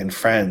family and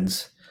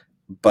friends,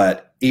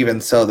 but even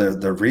so,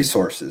 the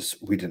resources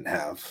we didn't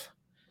have.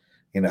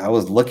 I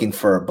was looking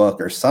for a book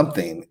or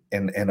something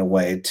in a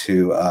way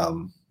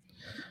to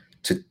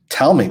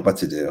tell me what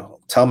to do,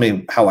 tell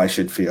me how I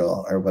should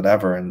feel or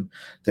whatever. And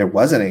there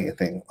wasn't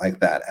anything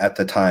like that at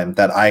the time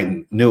that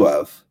I knew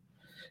of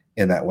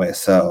in that way.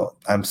 So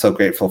I'm so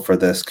grateful for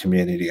this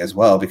community as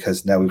well,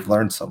 because now we've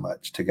learned so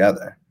much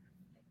together.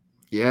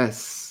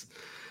 Yes.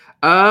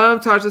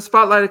 Taj, let's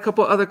spotlight a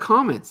couple other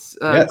comments.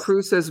 Yes.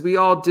 Cruz says we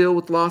all deal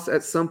with loss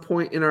at some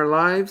point in our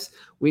lives.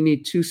 We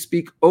need to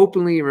speak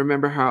openly and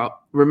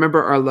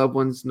remember our loved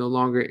ones no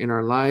longer in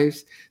our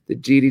lives. The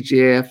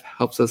GDJF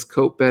helps us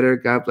cope better.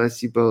 God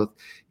bless you both.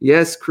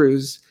 Yes,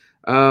 Cruz.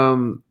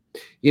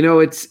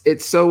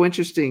 It's so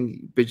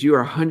interesting, but you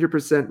are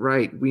 100%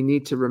 right. We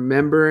need to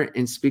remember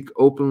and speak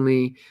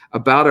openly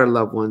about our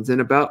loved ones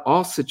and about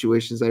all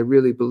situations. I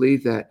really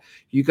believe that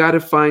you got to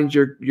find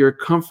your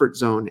comfort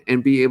zone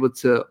and be able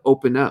to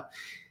open up.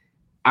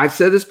 I've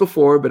said this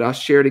before, but I'll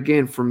share it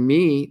again. For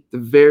me, the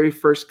very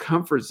first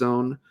comfort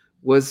zone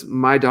was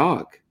my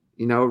dog.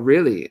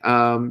 Really,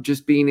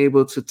 just being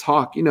able to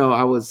talk.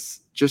 I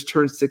was just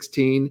turned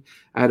 16.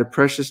 I had a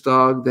precious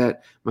dog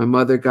that my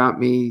mother got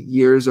me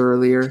years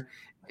earlier.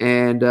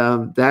 And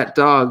that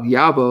dog,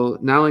 Yabo,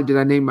 not only did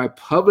I name my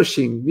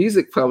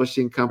music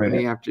publishing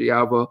company after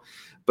Yabo,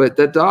 but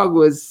that dog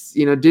was,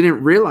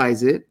 didn't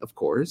realize it, of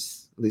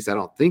course, at least I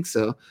don't think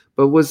so,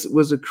 but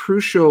was a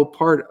crucial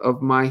part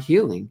of my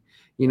healing.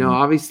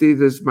 Obviously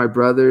there's my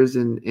brothers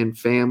and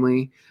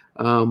family,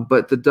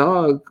 but the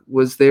dog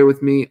was there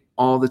with me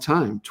all the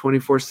time,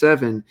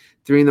 24/7,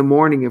 3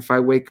 a.m. If I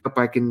wake up,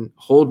 I can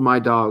hold my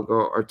dog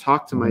or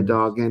talk to my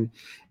dog. And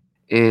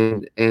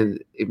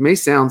it may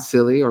sound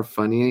silly or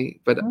funny,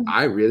 but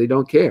I really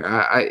don't care.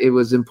 It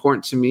was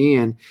important to me.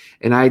 And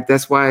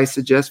that's why I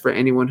suggest for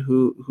anyone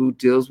who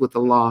deals with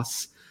the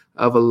loss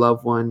of a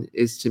loved one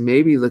is to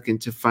maybe look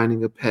into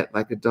finding a pet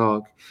like a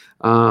dog,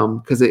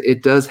 because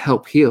it does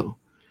help heal.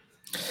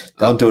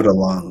 Don't do it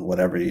alone,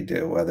 whatever you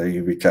do, whether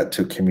you reach out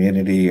to a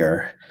community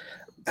or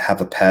have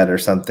a pet or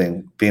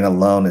something. Being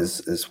alone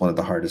is one of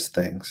the hardest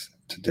things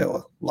to deal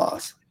with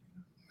loss.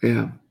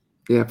 Yeah,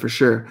 for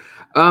sure.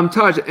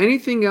 Taj,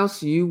 anything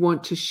else you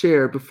want to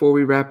share before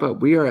we wrap up?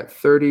 We are at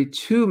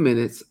 32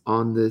 minutes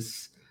on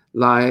this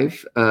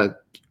live,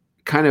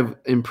 kind of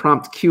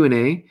impromptu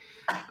Q&A.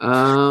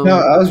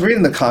 No, I was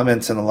reading the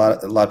comments, and a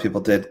lot of people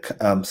did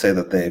say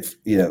that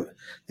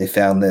they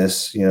found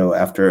this,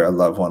 after a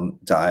loved one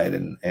died,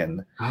 and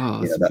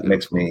that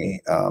makes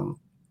me, I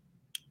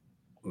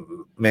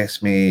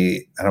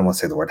don't want to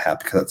say the word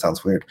happy because that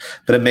sounds weird,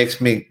 but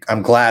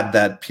I'm glad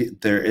that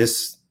there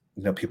is,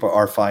 people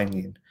are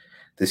finding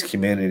this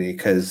community,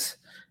 because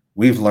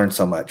we've learned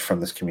so much from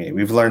this community.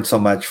 We've learned so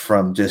much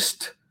from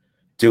just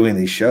doing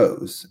these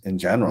shows in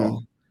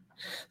general.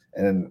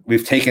 And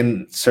we've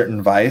taken certain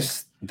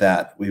advice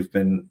that we've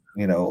been,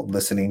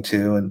 listening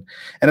to, and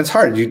it's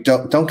hard. You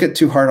don't get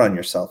too hard on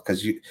yourself,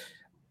 because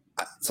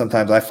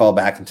sometimes I fall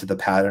back into the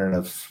pattern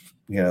of,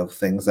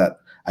 things that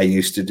I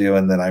used to do.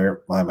 And then I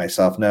remind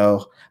myself, no,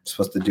 I'm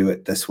supposed to do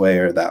it this way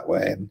or that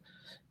way. And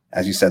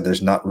as you said,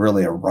 there's not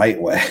really a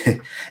right way.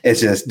 It's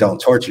just don't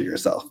torture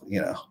yourself,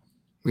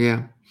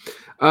 Yeah.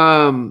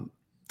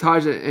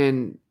 Taj,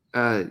 and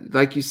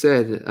like you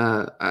said,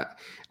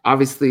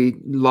 obviously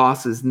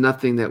loss is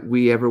nothing that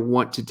we ever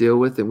want to deal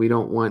with, and we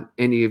don't want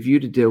any of you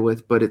to deal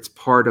with, but it's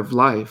part of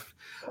life.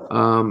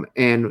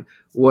 And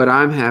what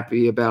I'm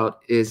happy about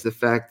is the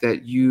fact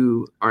that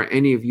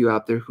any of you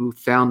out there who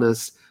found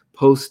us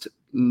post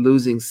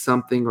losing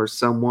something or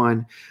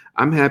someone.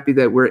 I'm happy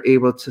that we're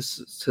able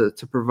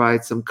to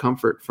provide some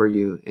comfort for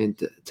you and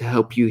to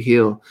help you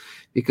heal,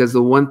 because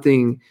the one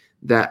thing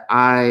that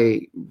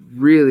I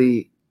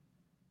really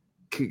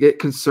get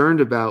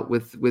concerned about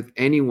with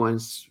anyone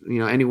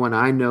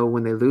I know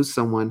when they lose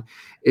someone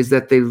is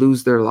that they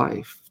lose their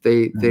life.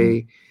 They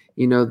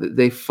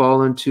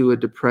fall into a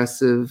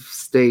depressive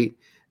state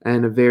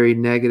and a very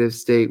negative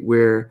state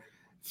where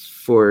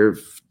for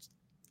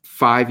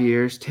 5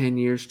 years, 10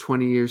 years,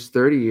 20 years,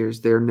 30 years,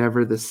 they're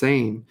never the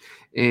same.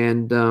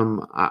 And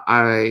I'm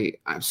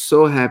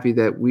so happy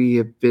that we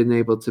have been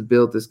able to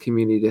build this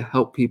community to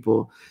help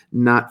people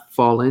not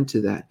fall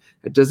into that.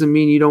 It doesn't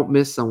mean you don't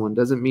miss someone,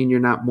 doesn't mean you're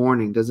not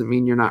mourning, doesn't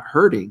mean you're not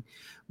hurting,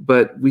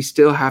 but we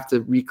still have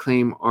to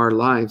reclaim our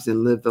lives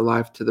and live the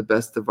life to the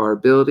best of our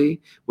ability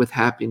with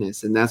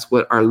happiness. And that's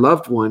what our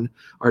loved one,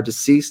 our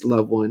deceased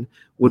loved one,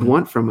 would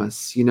want from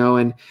us,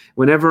 and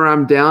whenever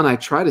I'm down, I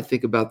try to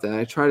think about that.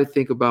 I try to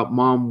think about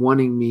mom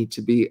wanting me to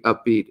be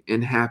upbeat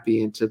and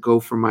happy and to go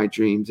for my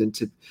dreams and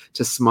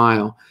to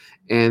smile.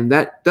 And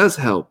that does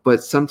help.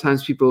 But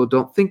sometimes people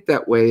don't think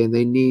that way, and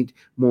they need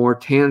more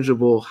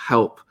tangible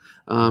help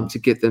to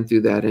get them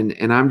through that.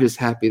 And I'm just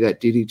happy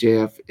that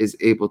DDJF is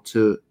able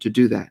to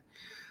do that.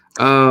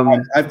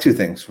 I have two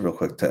things real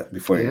quick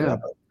before you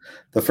wrap up.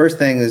 The first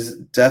thing is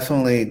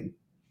definitely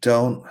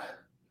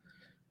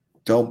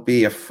don't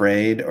be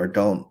afraid, or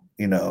don't,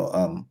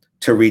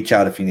 to reach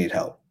out if you need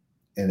help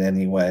in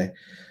any way.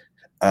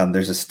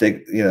 There's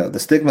the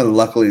stigma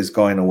luckily is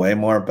going away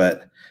more,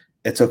 but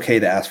it's okay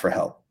to ask for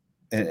help.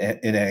 in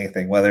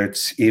anything, whether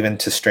it's even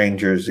to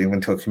strangers, even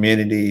to a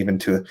community, even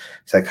to a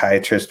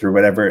psychiatrist or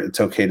whatever.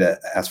 It's okay to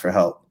ask for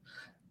help.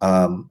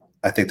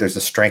 I think there's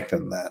a strength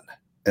in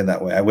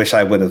that way. I wish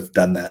I would have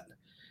done that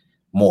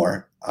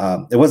more.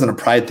 It wasn't a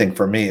pride thing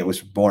for me. It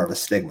was more of a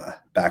stigma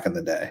back in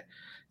the day,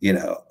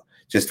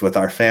 just with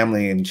our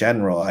family in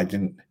general.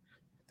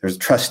 There's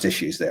trust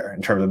issues there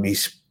in terms of me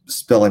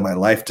spilling my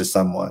life to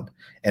someone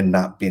and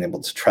not being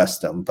able to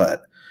trust them.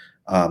 But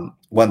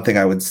one thing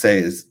I would say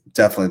is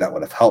definitely that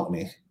would have helped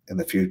me in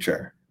the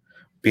future,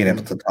 being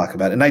able to talk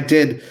about it. And I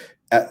did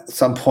at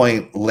some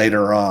point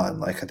later on,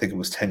 like I think it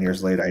was 10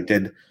 years later, I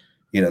did,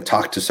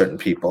 talk to certain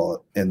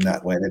people in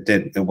that way. And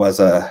it was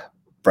a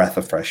breath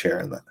of fresh air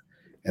in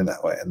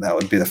that way. And that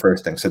would be the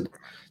first thing. So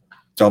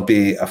don't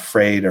be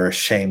afraid or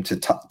ashamed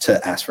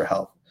to ask for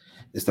help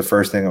is the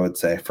first thing I would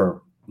say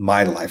for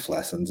my life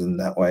lessons in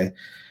that way.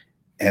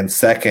 And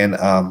second,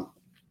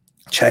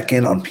 check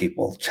in on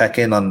people, check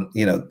in on,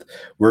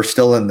 we're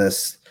still in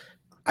this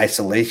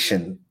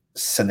isolation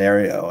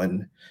scenario,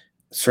 and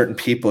certain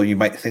people, you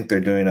might think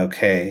they're doing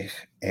okay.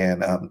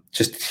 And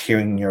just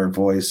hearing your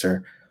voice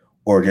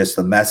or just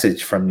the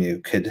message from you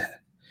could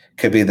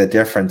be the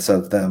difference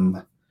of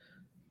them,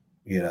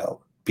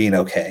 being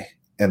okay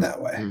in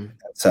that way.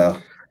 So,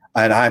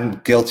 and I'm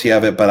guilty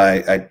of it, but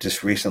I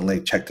just recently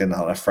checked in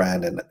on a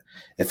friend, and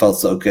it felt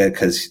so good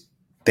because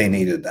they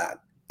needed that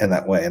in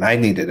that way. And I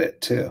needed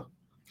it too.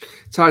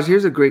 Taj,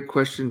 here's a great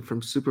question from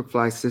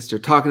Superfly Sister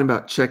talking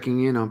about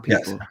checking in on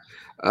people. Yes.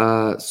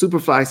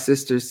 Superfly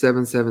Sister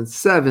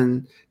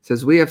 777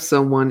 says, we have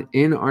someone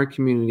in our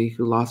community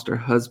who lost her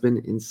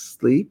husband in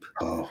sleep.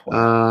 Oh,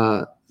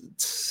 wow.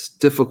 It's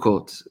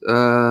difficult.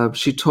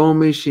 She told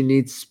me she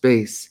needs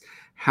space.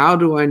 How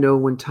do I know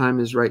when time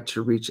is right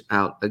to reach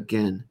out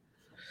again?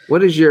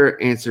 What is your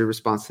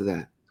response to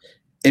that?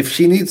 If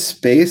she needs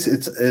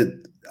space,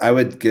 I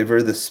would give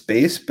her the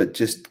space, but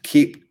just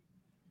keep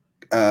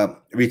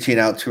reaching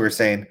out to her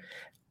saying,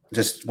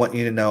 just want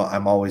you to know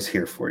I'm always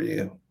here for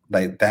you.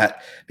 Like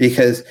that,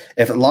 because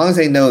as long as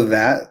they know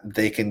that,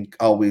 they can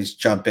always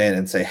jump in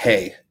and say,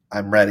 hey,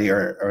 I'm ready,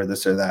 or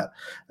this or that.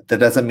 That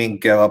doesn't mean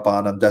go up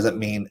on them, doesn't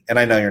mean, and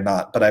I know you're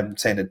not, but I'm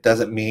saying it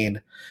doesn't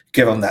mean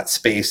give them that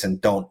space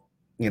and don't,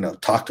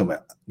 talk to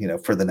them,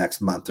 for the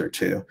next month or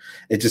two.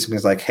 It just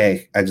means like,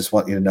 hey, I just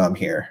want you to know I'm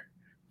here.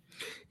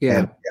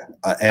 Yeah.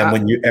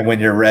 And when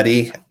you're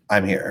ready,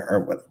 I'm here,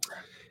 or whatever.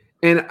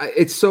 And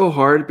it's so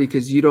hard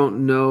because you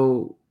don't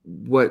know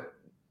what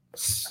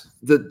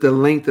the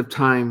length of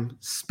time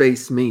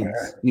space means.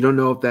 Right. You don't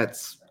know if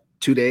that's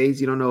 2 days.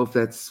 You don't know if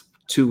that's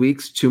 2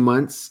 weeks, 2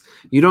 months.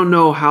 You don't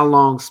know how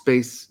long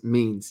space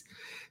means.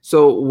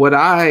 So what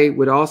I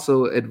would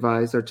also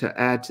advise, or to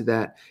add to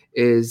that,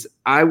 is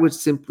I would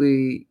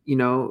simply,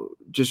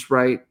 just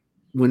write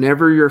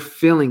whenever you're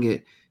feeling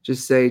it,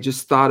 just say,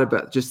 just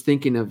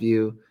thinking of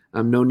you.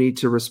 No need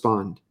to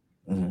respond.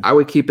 Mm-hmm. I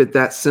would keep it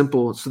that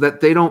simple so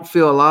that they don't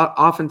feel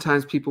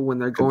oftentimes people, when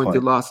they're going through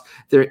loss,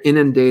 they're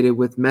inundated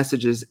with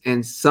messages.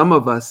 And some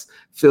of us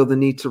feel the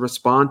need to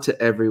respond to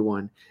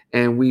everyone.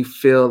 And we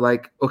feel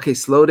like, okay,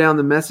 slow down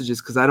the messages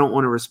because I don't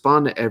want to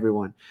respond to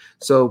everyone.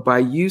 So by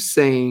you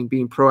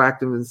being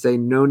proactive and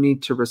saying no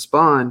need to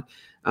respond,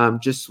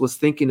 just was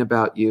thinking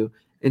about you,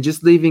 and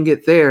just leaving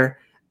it there,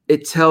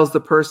 it tells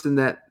the person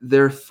that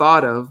they're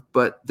thought of,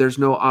 but there's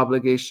no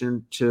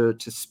obligation to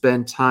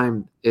spend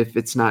time if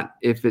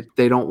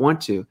they don't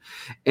want to.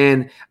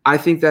 And I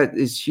think that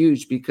is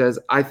huge, because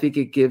I think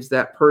it gives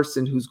that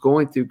person who's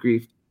going through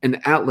grief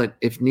an outlet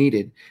if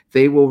needed.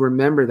 They will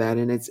remember that,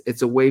 and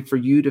it's a way for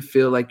you to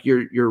feel like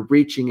you're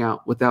reaching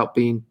out without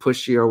being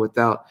pushy or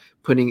without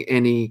putting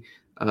any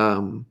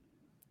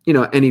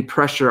any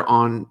pressure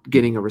on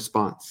getting a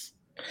response.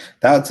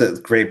 That's a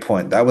great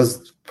point. That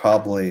was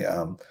probably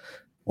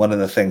one of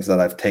the things that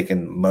I've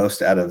taken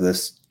most out of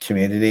this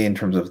community in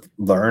terms of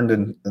learned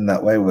in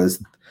that way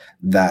was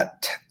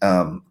that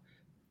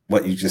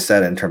what you just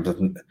said in terms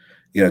of,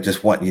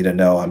 just want you to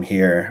know I'm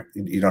here.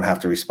 You don't have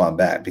to respond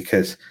back,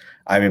 because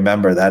I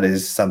remember that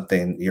is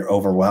something you're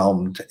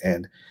overwhelmed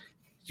and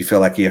you feel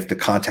like you have to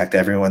contact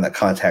everyone that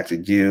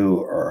contacted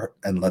you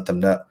and let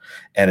them know.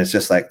 And it's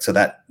just like, so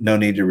that no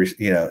need to,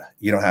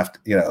 you don't have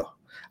to,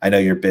 I know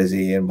you're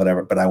busy and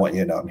whatever, but I want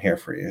you to know I'm here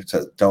for you.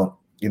 So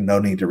no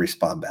need to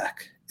respond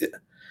back.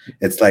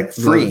 It's like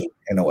free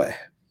in a way.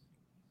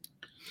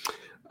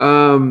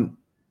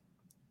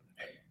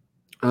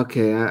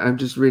 Okay, I'm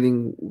just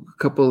reading a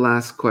couple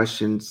last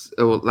comments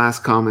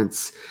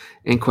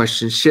and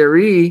questions.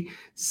 Sherry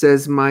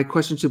says, my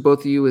question to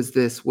both of you is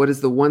this: what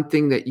is the one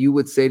thing that you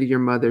would say to your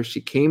mother if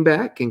she came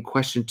back? And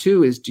question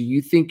 2 is, do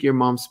you think your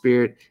mom's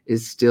spirit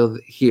is still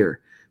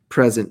here,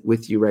 present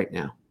with you right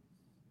now?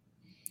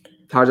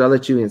 Taj, I'll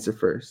let you answer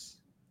first.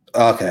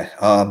 Okay.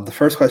 The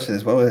first question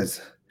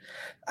is,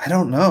 I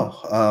don't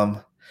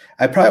know.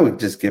 I probably would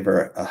just give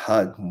her a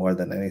hug more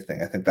than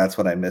anything. I think that's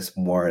what I miss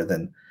more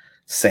than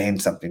saying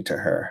something to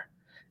her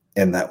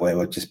in that way,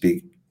 would just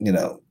be,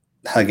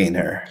 hugging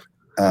her.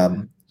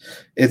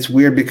 It's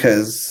weird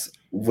because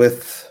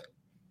with,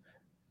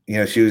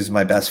 she was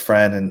my best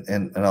friend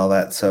and all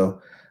that.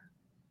 So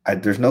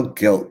there's no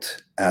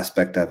guilt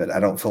aspect of it. I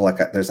don't feel like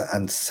there's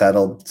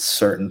unsettled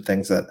certain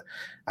things that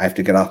I have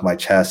to get off my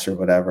chest or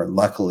whatever.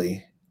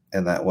 Luckily,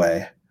 in that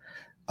way,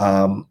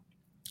 I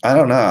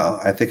don't know.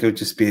 I think it would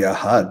just be a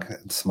hug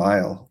and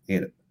smile.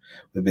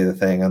 Would be the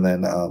thing, and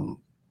then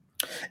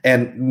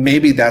and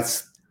maybe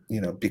that's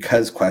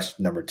because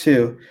question number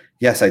 2.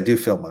 Yes, I do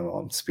feel my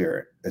mom's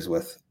spirit is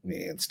with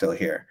me and still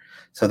here.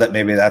 So that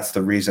maybe that's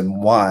the reason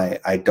why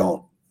I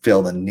don't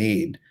feel the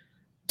need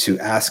to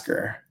ask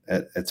her.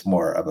 It's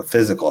more of a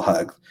physical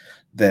hug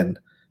than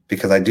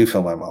because I do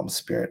feel my mom's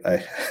spirit.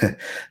 And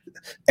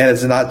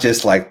it's not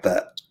just like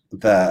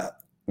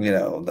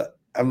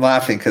I'm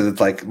laughing because it's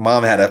like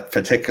mom had a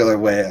particular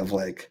way of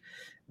like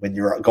when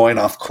you're going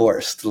off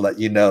course to let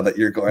you know that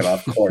you're going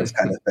off course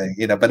kind of thing,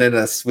 but in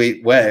a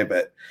sweet way.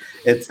 But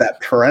it's that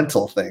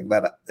parental thing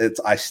that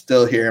I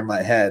still hear in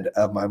my head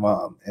of my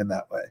mom in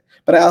that way.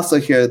 But I also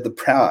hear the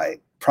pride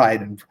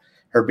in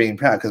her being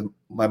proud, because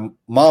my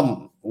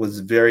mom was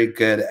very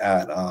good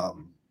at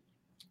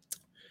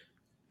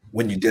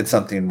when you did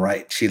something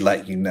right, she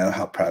let you know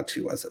how proud she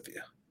was of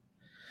you.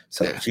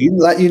 So she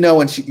let you know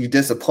when you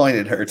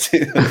disappointed her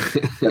too.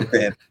 But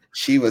then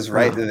she was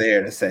right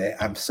there to say,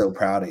 I'm so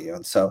proud of you.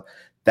 And so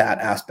that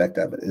aspect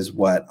of it is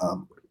what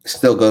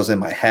still goes in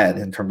my head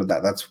in terms of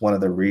that. That's one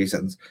of the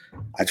reasons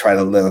I try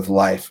to live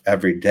life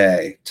every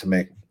day to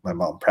make my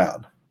mom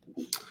proud.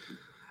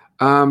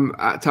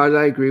 Todd,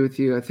 I agree with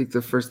you. I think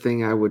the first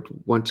thing I would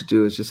want to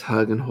do is just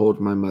hug and hold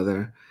my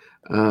mother.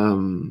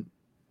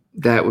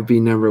 That would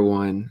be number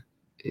one.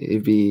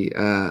 It'd be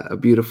a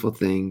beautiful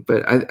thing.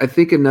 But I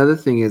think another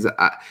thing is,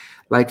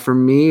 like for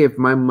me, if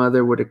my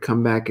mother were to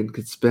come back and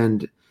could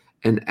spend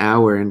an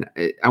hour, and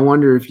I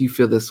wonder if you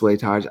feel this way,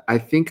 Taj, I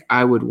think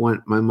I would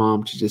want my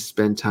mom to just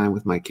spend time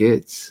with my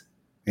kids.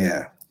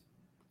 Yeah.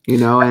 And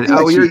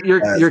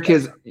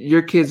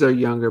your kids are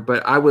younger,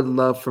 but I would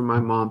love for my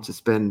mom to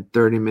spend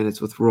 30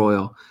 minutes with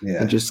Royal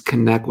and just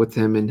connect with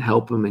him and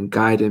help him and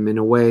guide him in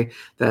a way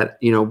that,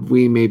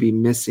 we may be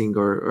missing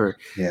or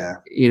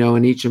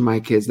in each of my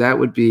kids. That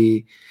would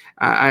be,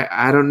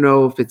 I don't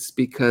know if it's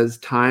because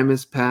time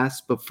has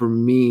passed, but for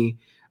me,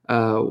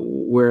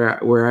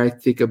 where I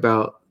think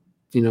about,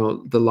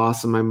 the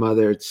loss of my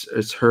mother,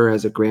 it's her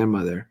as a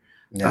grandmother.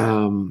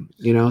 So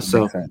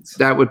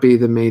that would be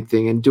the main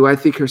thing. And do I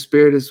think her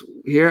spirit is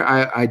here?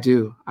 I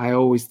do. I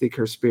always think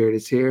her spirit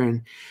is here.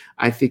 And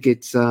I think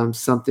it's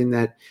something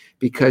that,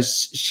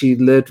 because she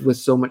lived with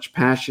so much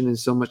passion and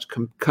so much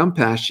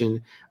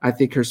compassion, I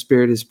think her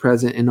spirit is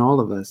present in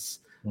all of us.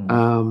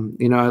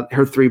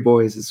 Her 3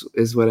 boys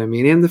is what I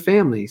mean, and the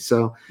family.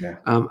 So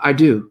I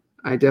do.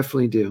 I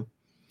definitely do.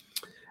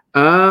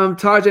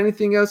 Taj,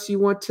 anything else you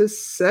want to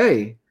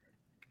say?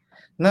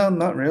 No,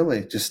 not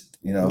really. Just,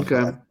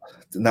 okay.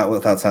 Not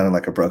without sounding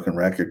like a broken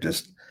record,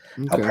 just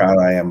how proud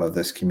I am of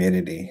this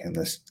community and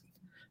this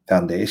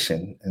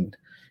foundation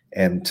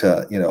and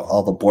to,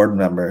 all the board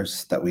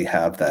members that we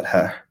have that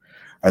are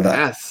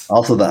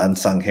also the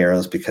unsung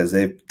heroes, because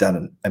they've done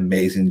an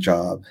amazing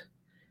job,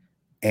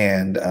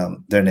 and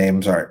their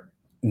names aren't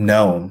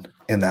known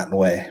in that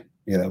way.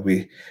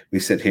 We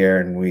sit here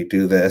and we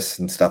do this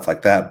and stuff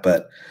like that,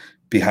 but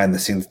behind the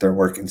scenes, they're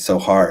working so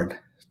hard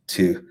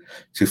to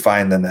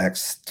find the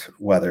next,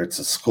 whether it's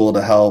a school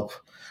to help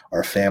or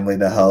a family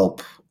to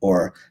help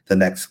or the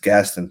next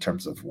guest, in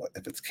terms of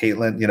if it's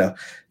Caitlin,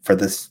 for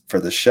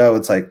the show,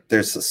 it's like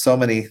there's so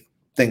many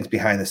things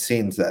behind the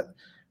scenes that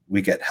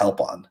we get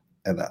help on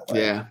in that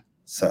way. Yeah.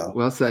 So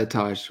well said,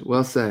 Taj.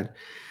 Well said.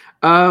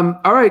 All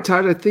right,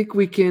 Todd, I think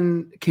we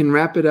can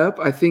wrap it up.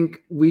 I think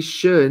we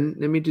should.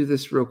 Let me do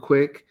this real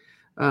quick.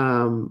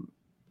 Let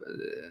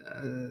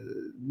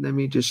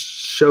me just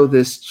show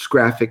this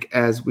graphic,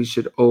 as we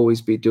should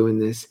always be doing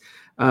this.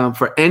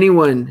 For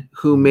anyone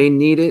who may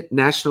need it,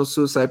 National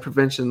Suicide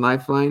Prevention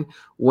Lifeline,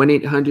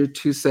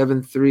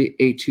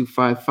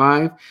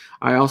 1-800-273-8255.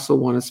 I also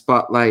want to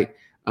spotlight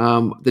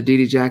the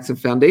D.D. Jackson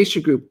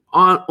Foundation group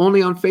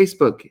only on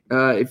Facebook.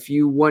 If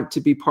you want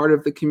to be part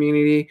of the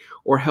community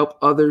or help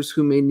others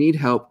who may need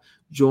help,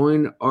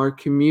 join our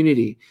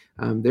community.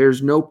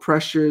 There's no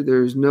pressure.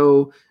 There's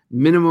no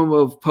minimum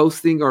of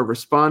posting or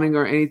responding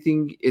or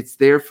anything. It's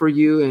there for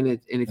you. And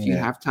if you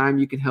have time,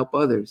 you can help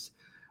others.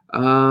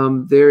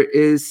 There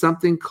is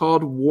something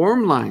called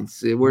Warm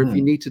Lines, where if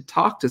you need to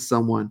talk to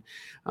someone,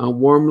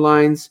 Warm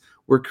Lines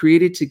were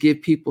created to give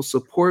people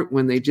support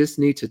when they just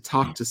need to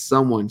talk to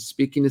someone.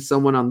 Speaking to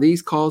someone on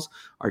these calls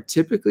are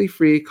typically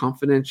free,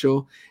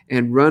 confidential,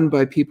 and run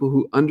by people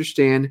who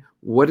understand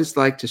what it's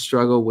like to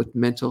struggle with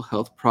mental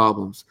health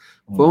problems.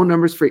 Phone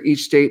numbers for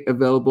each state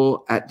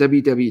available at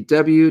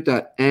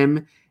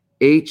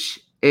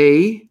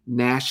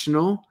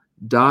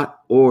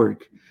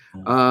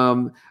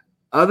www.mhanational.org.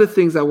 Other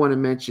things I want to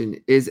mention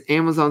is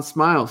Amazon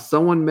Smile.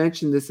 Someone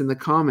mentioned this in the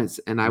comments,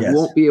 and I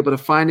won't be able to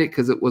find it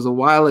because it was a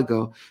while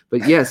ago.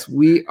 But yes,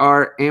 we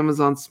are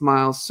Amazon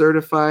Smile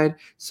certified,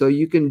 so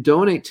you can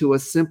donate to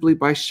us simply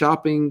by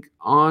shopping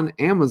on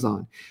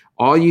Amazon.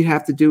 All you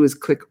have to do is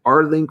click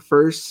our link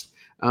first.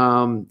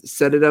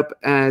 set it up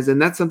as,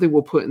 and that's something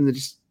we'll put in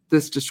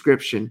this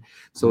description.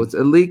 So it's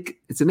a link,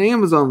 it's an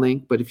Amazon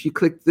link, but if you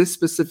click this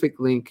specific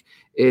link,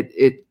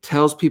 it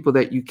tells people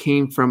that you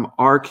came from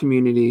our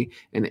community,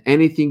 and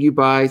anything you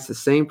buy, it's the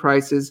same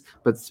prices,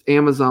 but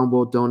Amazon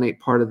will donate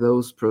part of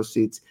those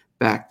proceeds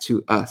back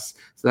to us.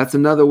 So that's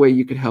another way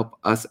you could help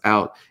us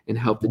out and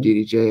help the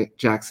TJ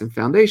Jackson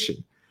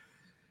Foundation.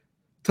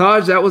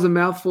 Taj, that was a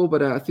mouthful,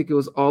 but I think it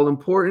was all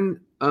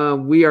important.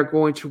 We are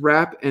going to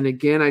wrap. And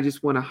again, I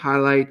just want to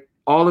highlight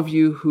all of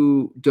you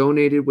who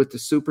donated with the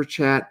super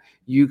chat.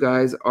 You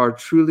guys are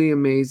truly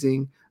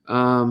amazing.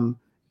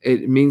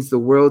 It means the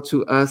world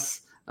to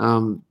us,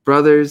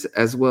 brothers,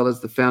 as well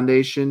as the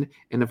foundation.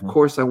 And of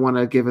course, I want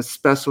to give a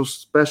special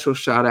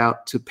shout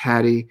out to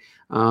Patty.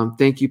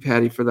 Thank you,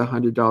 Patty, for the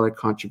 $100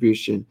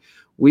 contribution.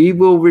 We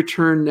will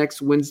return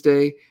next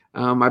Wednesday.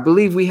 I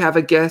believe we have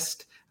a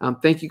guest.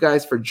 Thank you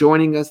guys for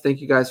joining us. Thank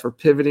you guys for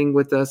pivoting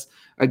with us.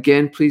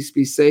 Again, please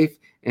be safe,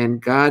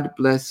 and God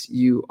bless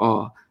you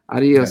all.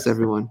 Adios,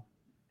 everyone.